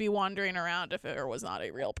not just be wandering around if there was not a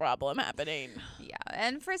real problem happening. Yeah,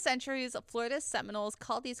 and for centuries, Florida's Seminoles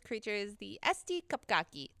called these creatures the Esti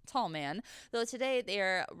Kapkaki, tall man, though today they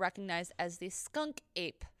are recognized as the skunk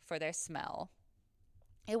ape for their smell.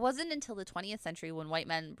 It wasn't until the 20th century when white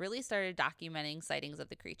men really started documenting sightings of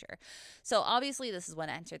the creature. So obviously this is when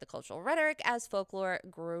it entered the cultural rhetoric as folklore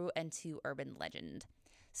grew into urban legend.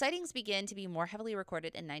 Sightings began to be more heavily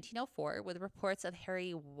recorded in 1904 with reports of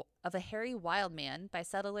a hairy wild man by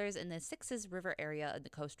settlers in the Sixes River area of the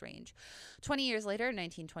Coast Range. 20 years later, in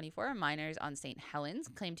 1924, miners on St. Helens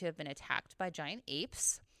claimed to have been attacked by giant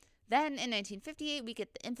apes. Then, in 1958, we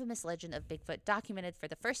get the infamous legend of Bigfoot documented for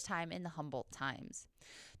the first time in the Humboldt Times.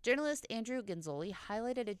 Journalist Andrew Genzoli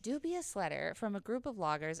highlighted a dubious letter from a group of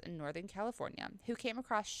loggers in Northern California who came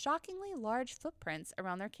across shockingly large footprints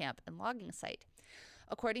around their camp and logging site.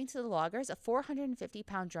 According to the loggers, a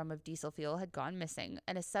 450-pound drum of diesel fuel had gone missing,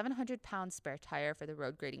 and a 700-pound spare tire for the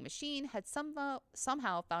road grading machine had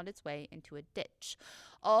somehow found its way into a ditch,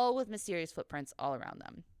 all with mysterious footprints all around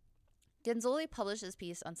them. Genzoli published this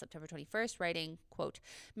piece on September 21st, writing, quote,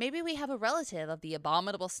 "Maybe we have a relative of the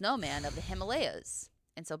abominable snowman of the Himalayas."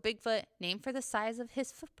 And so Bigfoot, named for the size of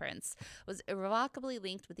his footprints, was irrevocably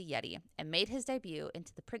linked with the Yeti and made his debut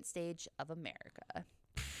into the print stage of America.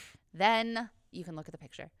 Then you can look at the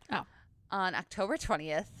picture. Oh. On October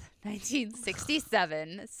 20th,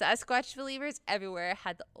 1967, Sasquatch believers everywhere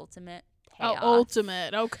had the ultimate payoff. Oh,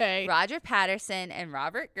 ultimate. Okay. Roger Patterson and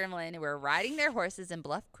Robert Grimlin were riding their horses in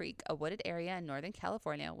Bluff Creek, a wooded area in Northern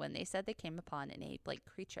California, when they said they came upon an ape-like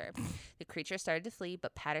creature. The creature started to flee,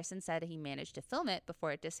 but Patterson said he managed to film it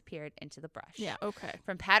before it disappeared into the brush. Yeah, okay.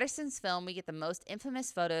 From Patterson's film, we get the most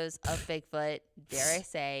infamous photos of Bigfoot, dare I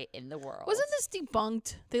say, in the world. Wasn't this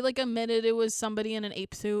debunked? They admitted it was somebody in an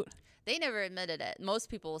ape suit. They never admitted it. Most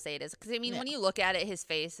people will say it is. Because, I mean, when you look at it, his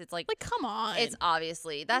face, it's like come on. It's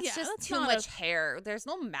obviously. That's just that's too much hair. There's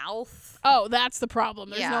no mouth. Oh, that's the problem.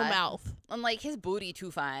 There's no mouth. And, like, his booty too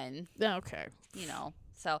fine. Okay. You know.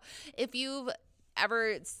 So, if you've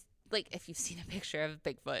ever... if you've seen a picture of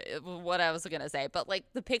Bigfoot, what I was going to say, but,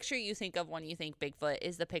 the picture you think of when you think Bigfoot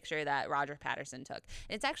is the picture that Roger Patterson took.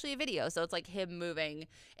 And it's actually a video, so it's, him moving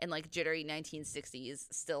in, jittery 1960s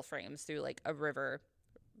still frames through, a river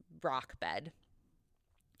rock bed.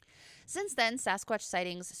 Since then, Sasquatch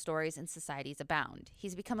sightings, stories, and societies abound.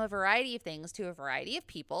 He's become a variety of things to a variety of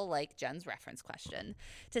people, like Jen's reference question.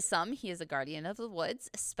 To some, he is a guardian of the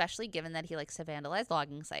woods, especially given that he likes to vandalize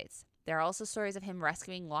logging sites. There are also stories of him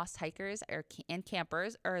rescuing lost hikers and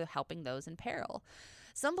campers or helping those in peril.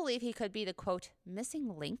 Some believe he could be the, quote,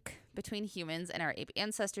 missing link between humans and our ape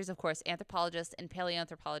ancestors. Of course, anthropologists and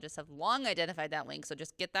paleoanthropologists have long identified that link, so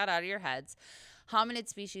just get that out of your heads. Hominid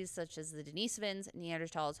species such as the Denisovans,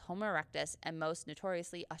 Neanderthals, Homo erectus, and most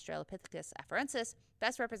notoriously Australopithecus afarensis,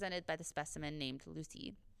 best represented by the specimen named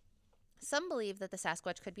Lucy. Some believe that the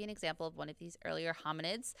Sasquatch could be an example of one of these earlier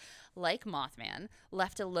hominids, like Mothman,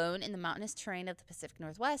 left alone in the mountainous terrain of the Pacific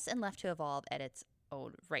Northwest and left to evolve at its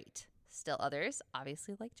own rate. Still others,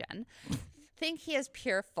 obviously like Jen, think he is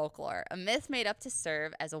pure folklore, a myth made up to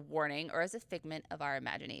serve as a warning or as a figment of our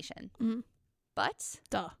imagination. Mm-hmm. But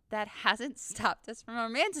that hasn't stopped us from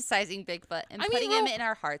romanticizing Bigfoot and putting him in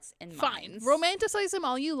our hearts and minds. Romanticize him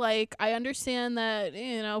all you like. I understand that,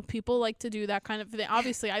 people like to do that kind of thing.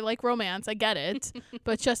 Obviously, I like romance. I get it.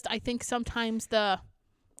 But just, I think sometimes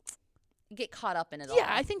get caught up in it all. Yeah,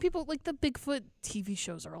 I think people, the Bigfoot TV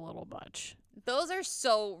shows are a little much. Those are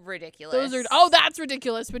so ridiculous. That's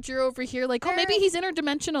ridiculous. But you're over here maybe he's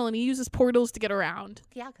interdimensional and he uses portals to get around.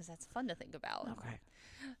 Yeah, because that's fun to think about. Okay.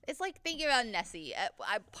 It's like thinking about Nessie.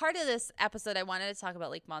 Part of this episode, I wanted to talk about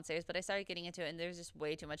lake monsters, but I started getting into it, and there's just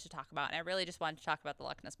way too much to talk about. And I really just wanted to talk about the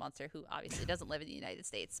Loch Ness Monster, who obviously doesn't live in the United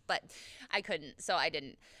States, but I couldn't, so I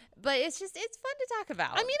didn't. But it's fun to talk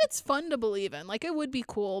about. I mean, it's fun to believe in. It would be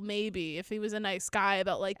cool, maybe, if he was a nice guy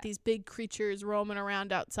about, these big creatures roaming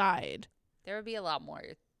around outside. There would be a lot more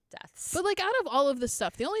deaths. But, out of all of this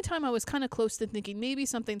stuff, the only time I was kind of close to thinking maybe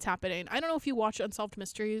something's happening, I don't know if you watch Unsolved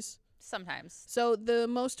Mysteries. Sometimes. So the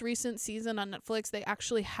most recent season on Netflix, they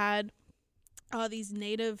actually had these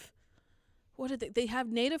native, what did they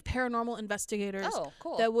have native paranormal investigators Oh,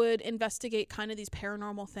 cool. that would investigate kind of these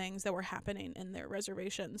paranormal things that were happening in their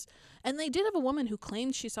reservations. And they did have a woman who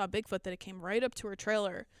claimed she saw Bigfoot, that it came right up to her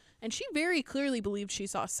trailer. And she very clearly believed she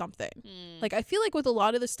saw something. Like, I feel like with a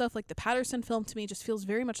lot of this stuff, like the Patterson film to me just feels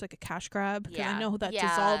very much like a cash grab. Because I know that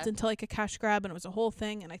dissolved into like a cash grab and it was a whole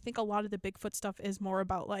thing. And I think a lot of the Bigfoot stuff is more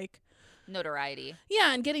about like notoriety.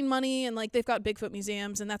 Yeah, and getting money, and like they've got Bigfoot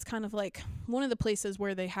museums, and that's kind of like one of the places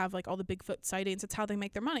where they have like all the Bigfoot sightings. It's how they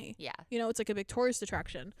make their money. Yeah. You know, it's like a big tourist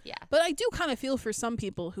attraction. Yeah. But I do kind of feel for some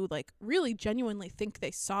people who like really genuinely think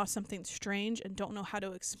they saw something strange and don't know how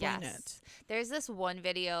to explain it. There's this one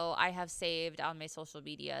video I have saved on my social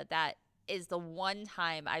media that is the one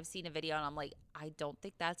time I've seen a video and I'm like, I don't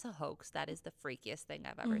think that's a hoax. That is the freakiest thing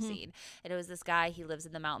I've ever seen. And it was this guy, he lives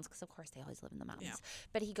in the mountains, because of course they always live in the mountains. Yeah.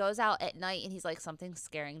 But he goes out at night and he's like, something's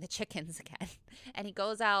scaring the chickens again. And he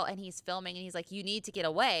goes out and he's filming and he's like, you need to get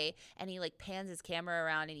away. And he like pans his camera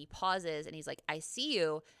around and he pauses and he's like, I see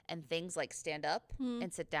you. And things like stand up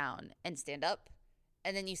and sit down and stand up.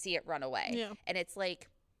 And then you see it run away. Yeah. And it's like,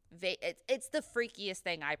 it's the freakiest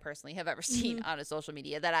thing I personally have ever seen on a social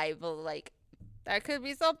media, that I will like, that could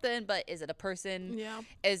be something, but is it a person? Yeah.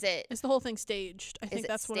 Is Is it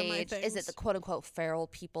the quote unquote feral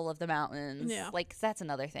people of the mountains? Yeah. Like, that's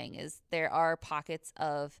another thing, is there are pockets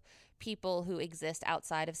of people who exist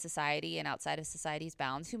outside of society and outside of society's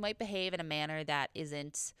bounds who might behave in a manner that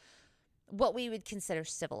isn't what we would consider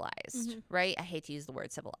civilized, right? I hate to use the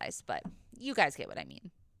word civilized, but you guys get what I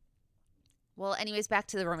mean. Well, anyways, back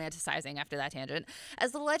to the romanticizing after that tangent.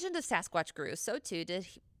 As the legend of Sasquatch grew, so too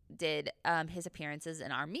did his appearances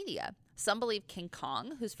in our media. Some believe King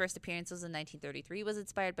Kong, whose first appearance was in 1933, was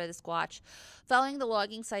inspired by the Squatch. Following the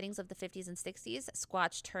logging sightings of the 50s and 60s,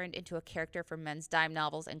 Squatch turned into a character from men's dime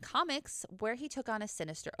novels and comics, where he took on a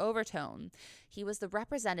sinister overtone. He was the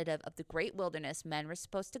representative of the great wilderness men were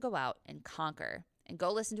supposed to go out and conquer. And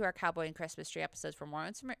go listen to our Cowboy and Christmas Tree episodes for more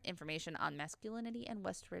information on masculinity and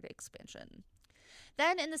westward expansion.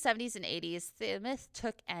 Then in the 70s and 80s, the myth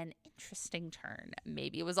took an interesting turn.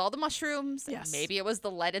 Maybe it was all the mushrooms. Yes. Maybe it was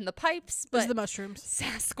the lead in the pipes. But it was the mushrooms.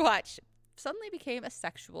 Sasquatch suddenly became a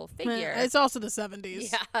sexual figure. It's also the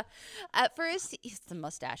 70s. Yeah. At first, it's the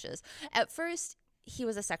mustaches. At first, he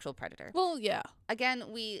was a sexual predator. Well, yeah. Again,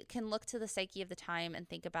 we can look to the psyche of the time and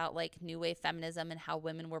think about like new wave feminism and how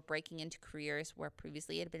women were breaking into careers where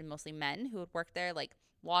previously it had been mostly men who would work there, like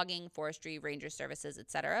logging, forestry, ranger services,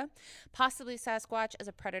 etc. Possibly Sasquatch as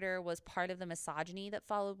a predator was part of the misogyny that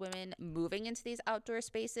followed women moving into these outdoor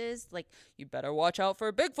spaces. Like, you better watch out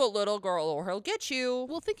for Bigfoot, little girl, or he'll get you.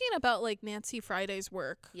 Well, thinking about like Nancy Friday's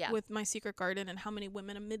work with My Secret Garden and how many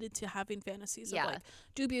women admitted to having fantasies of like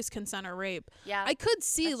dubious consent or rape. Yeah, I could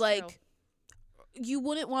see like true. You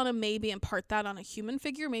wouldn't want to maybe impart that on a human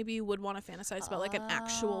figure. Maybe you would want to fantasize about like an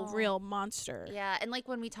actual real monster. Yeah, and like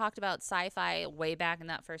when we talked about sci-fi way back in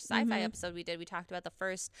that first sci-fi episode we did, we talked about the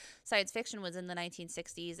first science fiction was in the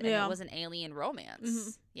 1960s and it was an alien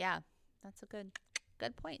romance. Yeah, that's a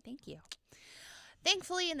good point. Thank you.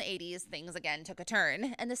 Thankfully, in the 80s, things again took a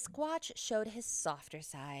turn, and the Squatch showed his softer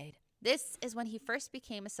side. This is when he first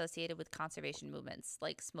became associated with conservation movements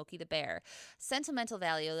like Smokey the Bear, sentimental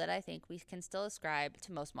value that I think we can still ascribe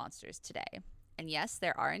to most monsters today. And yes,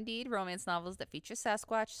 there are indeed romance novels that feature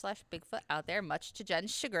Sasquatch/Bigfoot out there, much to Jen's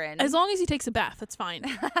chagrin. As long as he takes a bath, that's fine.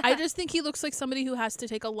 I just think he looks like somebody who has to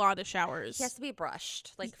take a lot of showers. He has to be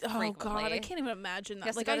brushed, like, frequently. Oh, God, I can't even imagine that. He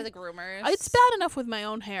has to go to the groomers. It's bad enough with my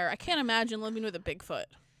own hair. I can't imagine living with a Bigfoot.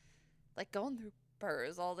 Like, going through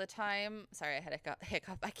burrs all the time. Sorry, I had a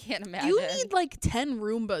hiccup. I can't imagine. You need like 10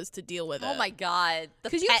 Roombas to deal with it. Oh my God.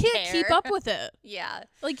 Because you can't keep up with it. Yeah.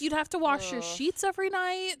 Like, you'd have to wash your sheets every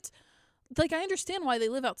night. Like, I understand why they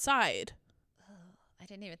live outside. I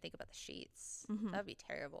didn't even think about the sheets. That would be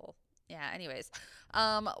terrible. Yeah, anyways.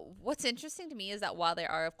 What's interesting to me is that while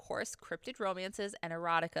there are, of course, cryptid romances and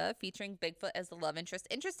erotica featuring Bigfoot as the love interest,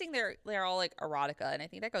 they're all like erotica. And I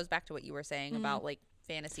think that goes back to what you were saying about like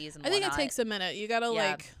fantasies and whatnot. I think it takes a minute. You gotta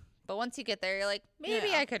like, but once you get there, you're like,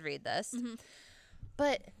 maybe I could read this.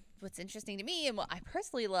 But what's interesting to me and what I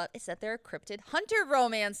personally love is that there are cryptid hunter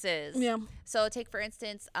romances. Yeah. So take, for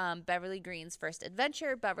instance, Beverly Green's first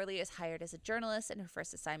adventure. Beverly is hired as a journalist, and her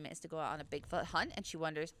first assignment is to go out on a Bigfoot hunt, and she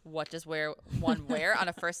wonders, what does one wear on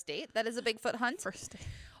a first date that is a Bigfoot hunt? First date.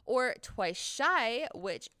 Or Twice Shy,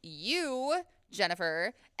 which you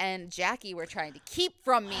Jennifer and Jackie were trying to keep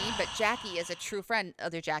from me, but Jackie is a true friend.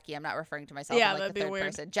 Other Jackie, I'm not referring to myself in like that'd the be third weird.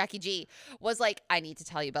 person. Jackie G was like, I need to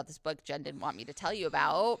tell you about this book Jen didn't want me to tell you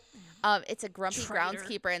about. It's a grumpy Traitor.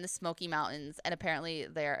 groundskeeper in the Smoky Mountains, and apparently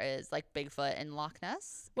there is like Bigfoot in Loch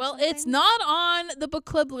Ness. Well, it's not on the book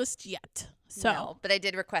club list yet. So, No, but I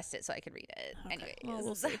did request it so I could read it. okay. Anyways, Well,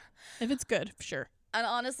 we'll see. If it's good, sure. And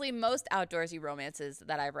honestly, most outdoorsy romances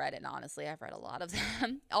that I've read, and honestly, I've read a lot of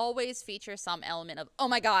them, always feature some element of, oh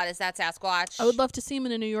my God, is that Sasquatch? I would love to see him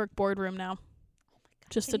in a New York boardroom now.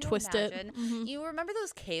 Just to Can you twist imagine? it. Mm-hmm. You remember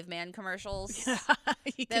those caveman commercials? Yeah,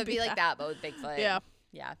 That would be like that, but with Bigfoot. Yeah.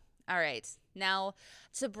 Yeah. All right. Now,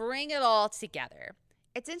 to bring it all together,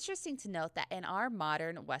 it's interesting to note that in our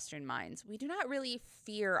modern Western minds, we do not really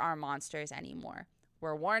fear our monsters anymore.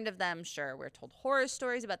 We're warned of them, sure. We're told horror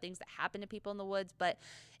stories about things that happen to people in the woods, but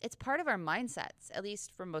it's part of our mindsets, at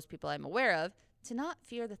least for most people I'm aware of, to not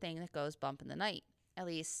fear the thing that goes bump in the night, at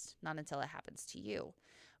least not until it happens to you.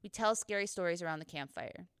 We tell scary stories around the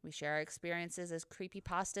campfire. We share our experiences as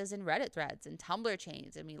creepypastas in Reddit threads and Tumblr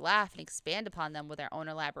chains, and we laugh and expand upon them with our own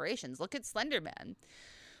elaborations. Look at Slenderman.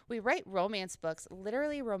 We write romance books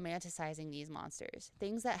literally romanticizing these monsters,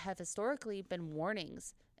 things that have historically been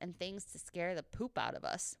warnings and things to scare the poop out of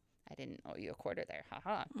us. I didn't owe you a quarter there,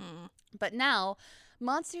 haha. But now,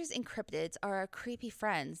 monsters and cryptids are our creepy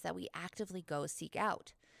friends that we actively go seek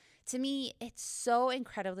out. To me, it's so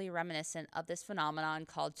incredibly reminiscent of this phenomenon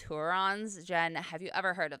called Turons. Jen, have you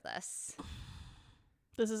ever heard of this?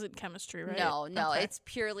 This isn't chemistry, right? No, Okay. it's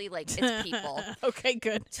purely like, it's people. Okay,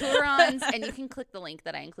 good. Turons, and you can click the link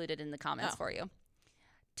that I included in the comments for you.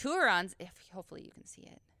 Turons, if hopefully you can see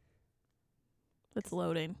it. It's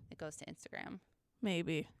loading. It goes to Instagram.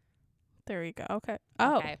 Maybe. There you go. Okay.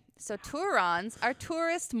 Okay. So Turons are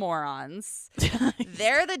tourist morons.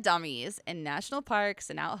 They're the dummies in national parks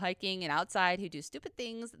and out hiking and outside who do stupid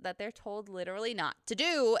things that they're told literally not to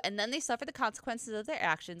do, and then they suffer the consequences of their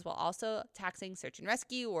actions while also taxing search and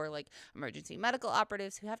rescue or like emergency medical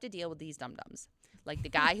operatives who have to deal with these dum-dums. Like the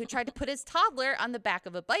guy who tried to put his toddler on the back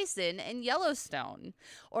of a bison in Yellowstone,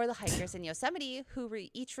 or the hikers in Yosemite who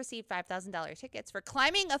each received $5,000 tickets for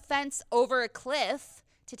climbing a fence over a cliff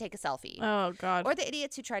to take a selfie. Oh, God. Or the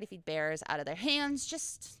idiots who try to feed bears out of their hands.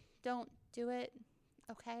 Just don't do it.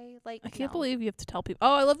 Okay? Like, I can't no. believe you have to tell people.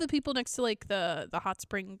 Oh, I love the people next to, like, the hot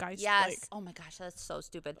spring guys. Yes. Like, Oh my gosh, that's so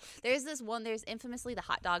stupid. There's this one, there's infamously the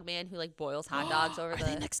hot dog man who like boils hot dogs over are the...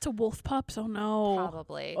 they next to wolf pups? Oh, no.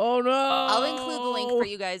 Probably. Oh, no. I'll include the link for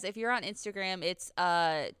you guys. If you're on Instagram, it's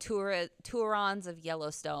Turons of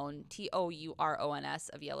Yellowstone, Tourons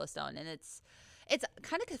of Yellowstone, and it's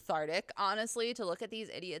kind of cathartic, honestly, to look at these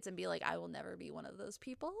idiots and be like, I will never be one of those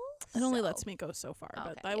people. It only lets me go so far,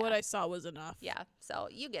 Okay, but what I saw was enough. Yeah, so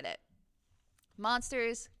you get it.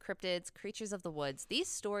 Monsters, cryptids, creatures of the woods, these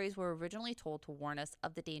stories were originally told to warn us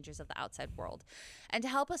of the dangers of the outside world and to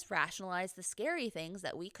help us rationalize the scary things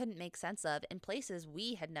that we couldn't make sense of in places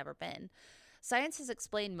we had never been. Science has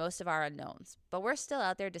explained most of our unknowns, but we're still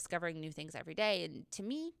out there discovering new things every day, and to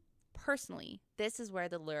me, personally, this is where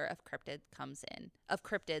the lure of cryptids comes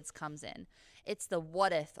in. It's the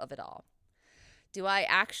what if of it all. Do I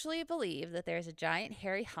actually believe that there's a giant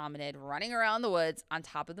hairy hominid running around the woods on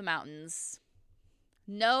top of the mountains?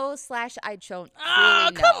 No / I don't Oh,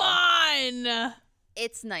 truly come know. on.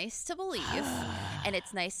 It's nice to believe, and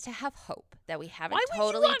it's nice to have hope that we haven't Why would you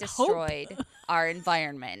totally want destroyed our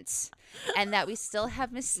environment and that we still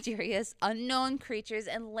have mysterious, unknown creatures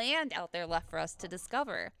and land out there left for us to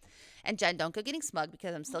discover. And Jen, don't go getting smug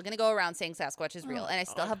because I'm still going to go around saying Sasquatch is real, and I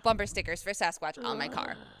still have bumper stickers for Sasquatch on my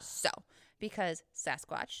car. So, because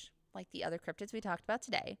Sasquatch, like the other cryptids we talked about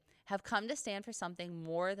today, have come to stand for something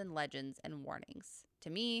more than legends and warnings. To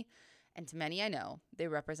me, and to many I know, they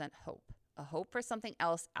represent hope. A hope for something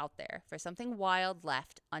else out there, for something wild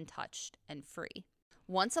left untouched and free.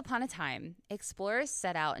 Once upon a time, explorers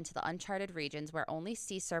set out into the uncharted regions where only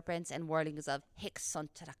sea serpents and warnings of hic sunt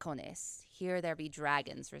dracones, here there be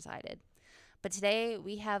dragons, resided. But today,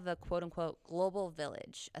 we have a quote-unquote global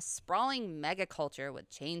village, a sprawling megaculture with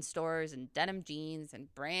chain stores and denim jeans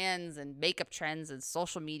and brands and makeup trends and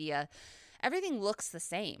social media. Everything looks the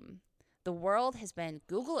same. The world has been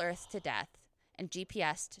Google Earth to death and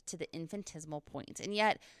GPSed to the infinitesimal point, and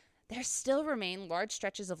yet there still remain large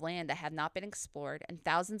stretches of land that have not been explored and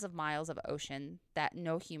thousands of miles of ocean that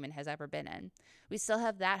no human has ever been in. We still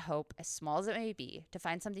have that hope, as small as it may be, to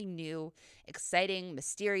find something new, exciting,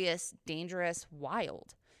 mysterious, dangerous,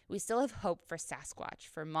 wild. We still have hope for Sasquatch,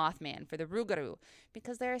 for Mothman, for the Rougarou,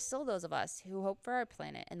 because there are still those of us who hope for our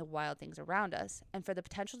planet and the wild things around us, and for the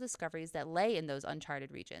potential discoveries that lay in those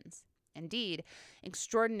uncharted regions. Indeed,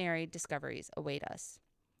 extraordinary discoveries await us.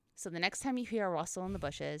 So the next time you hear a rustle in the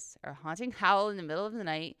bushes, or a haunting howl in the middle of the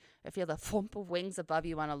night, or feel the thump of wings above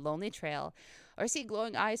you on a lonely trail, or see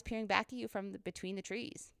glowing eyes peering back at you from between the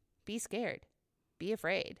trees, be scared, be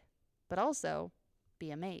afraid, but also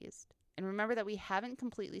be amazed. And remember that we haven't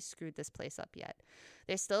completely screwed this place up yet.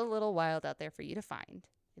 There's still a little wild out there for you to find.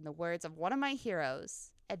 In the words of one of my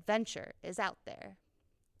heroes, adventure is out there.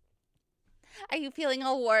 Are you feeling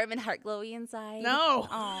all warm and heart glowy inside? No.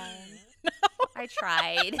 Oh, No. I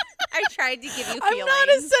tried. I tried to give you feelings. I'm not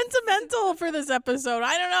as sentimental for this episode.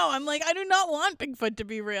 I don't know. I'm like, I do not want Bigfoot to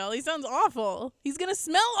be real. He sounds awful. He's going to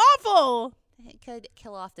smell awful. It could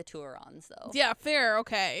kill off the Tourons, though. Yeah, fair.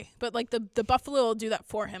 Okay. But like the buffalo will do that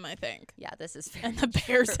for him, I think. Yeah, this is fair. And the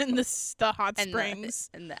bears in the hot and springs.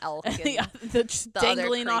 And the elk. And And the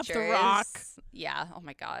dangling off the rock. Yeah. Oh,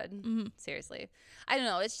 my God. Mm-hmm. Seriously. I don't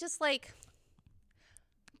know. It's just like...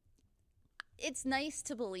 It's nice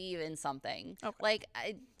to believe in something. Okay. Like,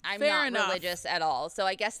 I'm fair not enough. religious at all. So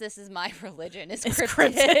I guess this is my religion. It's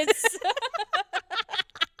cryptids. cryptids.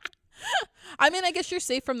 I mean, I guess you're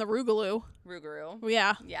safe from the Rougarou. Rougarou.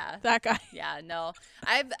 Yeah. Yeah. That guy. Yeah, no.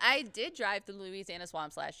 I did drive the Louisiana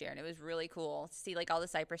swamps last year, and it was really cool to see, like, all the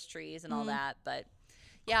cypress trees and all that. But,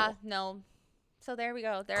 yeah, cool. No. So there we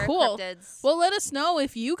go. There are cool. cryptids. Well, let us know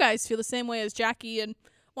if you guys feel the same way as Jackie and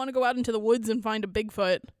want to go out into the woods and find a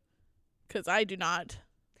Bigfoot. Because I do not.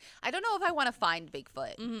 I don't know if I want to find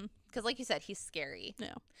Bigfoot. Because like you said, he's scary.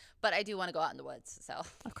 Yeah. But I do want to go out in the woods. So.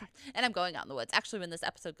 Okay. And I'm going out in the woods. Actually, when this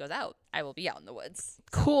episode goes out, I will be out in the woods.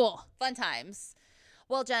 Cool. Fun times.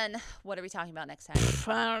 Well, Jen, what are we talking about next time?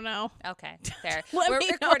 I don't know. Okay, fair. We're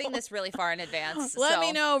recording this really far in advance. Let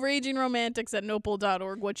me know,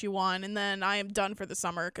 ragingromantics@nopal.org, what you want, and then I am done for the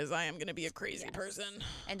summer because I am going to be a crazy person.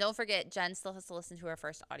 And don't forget, Jen still has to listen to her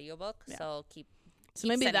first audiobook, so keep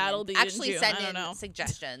maybe that'll be actually in June. send I don't know.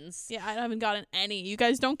 suggestions. Yeah, I haven't gotten any. You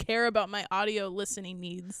guys don't care about my audio listening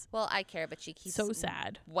needs. Well, I care, but she keeps so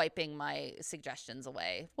sad wiping my suggestions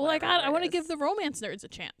away. Well, I want to give the romance nerds a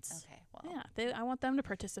chance. Okay, well, yeah, I want them to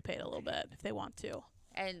participate a little bit if they want to.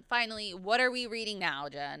 And finally, what are we reading now,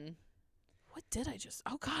 Jen? What did I just?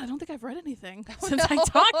 Oh God, I don't think I've read anything since I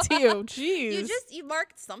talked to you. Jeez, you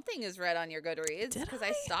marked something as read on your Goodreads because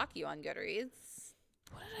I stalk you on Goodreads.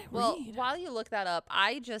 What did I read? Well, while you look that up,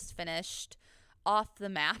 I just finished Off the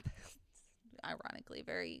Map, ironically,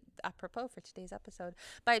 very apropos for today's episode,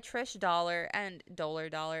 by Trish Dollar and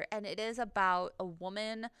Dollar, and it is about a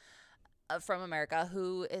woman from America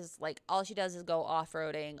who is like, all she does is go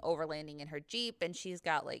off-roading, overlanding in her Jeep, and she's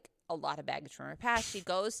got like a lot of baggage from her past. She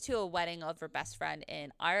goes to a wedding of her best friend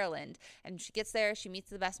in Ireland, and she gets there, she meets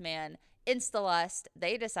the best man. Insta-lust,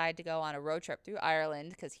 they decide to go on a road trip through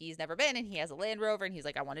Ireland because he's never been and he has a Land Rover and he's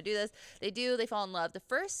like, I want to do this. They fall in love. The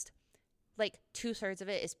first like 2/3 of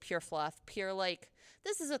it is pure fluff, pure like,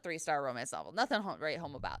 this is a 3-star romance novel, nothing to write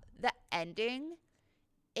home about. The ending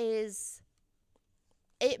is,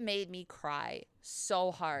 it made me cry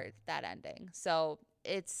so hard, that ending. So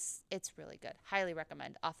it's really good. Highly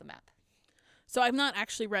recommend. Off the Map. So I've not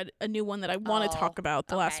actually read a new one that I want to talk about.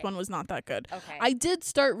 The last one was not that good. Okay. I did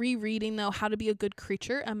start rereading, though, How to Be a Good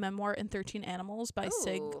Creature, a memoir in 13 Animals by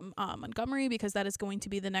Sig Montgomery, because that is going to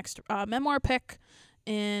be the next memoir pick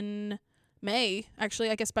in May. Actually,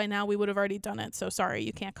 I guess by now we would have already done it, so sorry,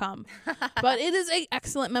 you can't come. But it is an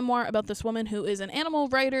excellent memoir about this woman who is an animal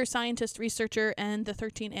writer, scientist, researcher, and the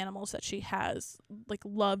 13 animals that she has like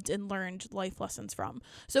loved and learned life lessons from.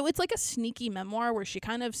 So it's like a sneaky memoir where she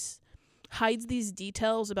kind of hides these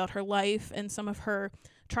details about her life and some of her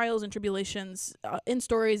trials and tribulations in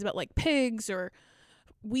stories about like pigs or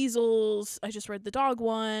weasels. I just read the dog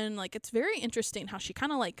one. Like, it's very interesting how she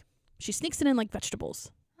kind of like, she sneaks it in like vegetables.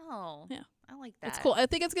 Oh, yeah. I like that. It's cool. I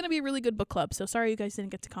think it's going to be a really good book club. So sorry you guys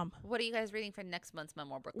didn't get to come. What are you guys reading for next month's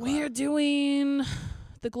memoir book club? We are doing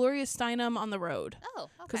The Gloria Steinem on the Road. Oh,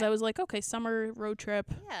 okay. Because I was like, okay, summer road trip.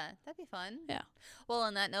 Yeah, that'd be fun. Yeah. Well,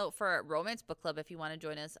 on that note, for romance book club, if you want to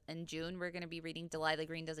join us in June, we're going to be reading Delilah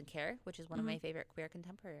Green Doesn't Care, which is one of my favorite queer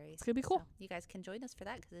contemporaries. It's going to be cool. So you guys can join us for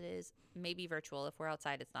that because it is maybe virtual. If we're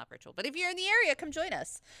outside, it's not virtual. But if you're in the area, come join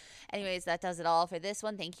us. Anyways, that does it all for this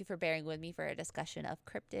one. Thank you for bearing with me for a discussion of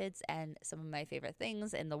cryptids and some of my favorite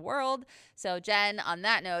things in the world. So, Jen, on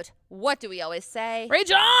that note, what do we always say?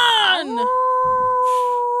 Rage on!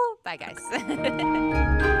 Oh! Bye, guys.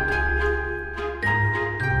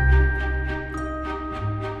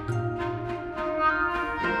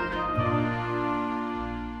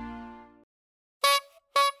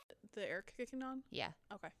 The air kicking on? Yeah.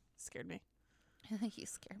 Okay. Scared me. You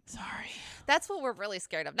scared me. Sorry. That's what we're really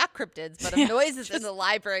scared of. Not cryptids, but of noises in the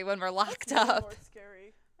library when we're locked up.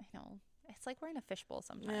 Scary. I know. It's like we're in a fishbowl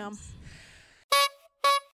sometimes. Yeah.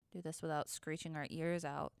 Do this without screeching our ears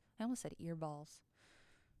out. I almost said earballs.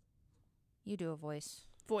 You do a voice.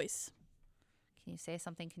 Voice. Can you say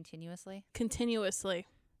something continuously? Continuously.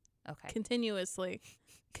 Okay. Continuously.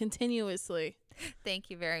 Continuously. Thank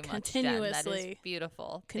you very much, Continuously. Jen. That is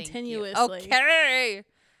beautiful. Continuously. Thank you. Okay.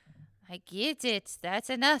 I get it. That's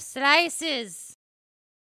enough slices.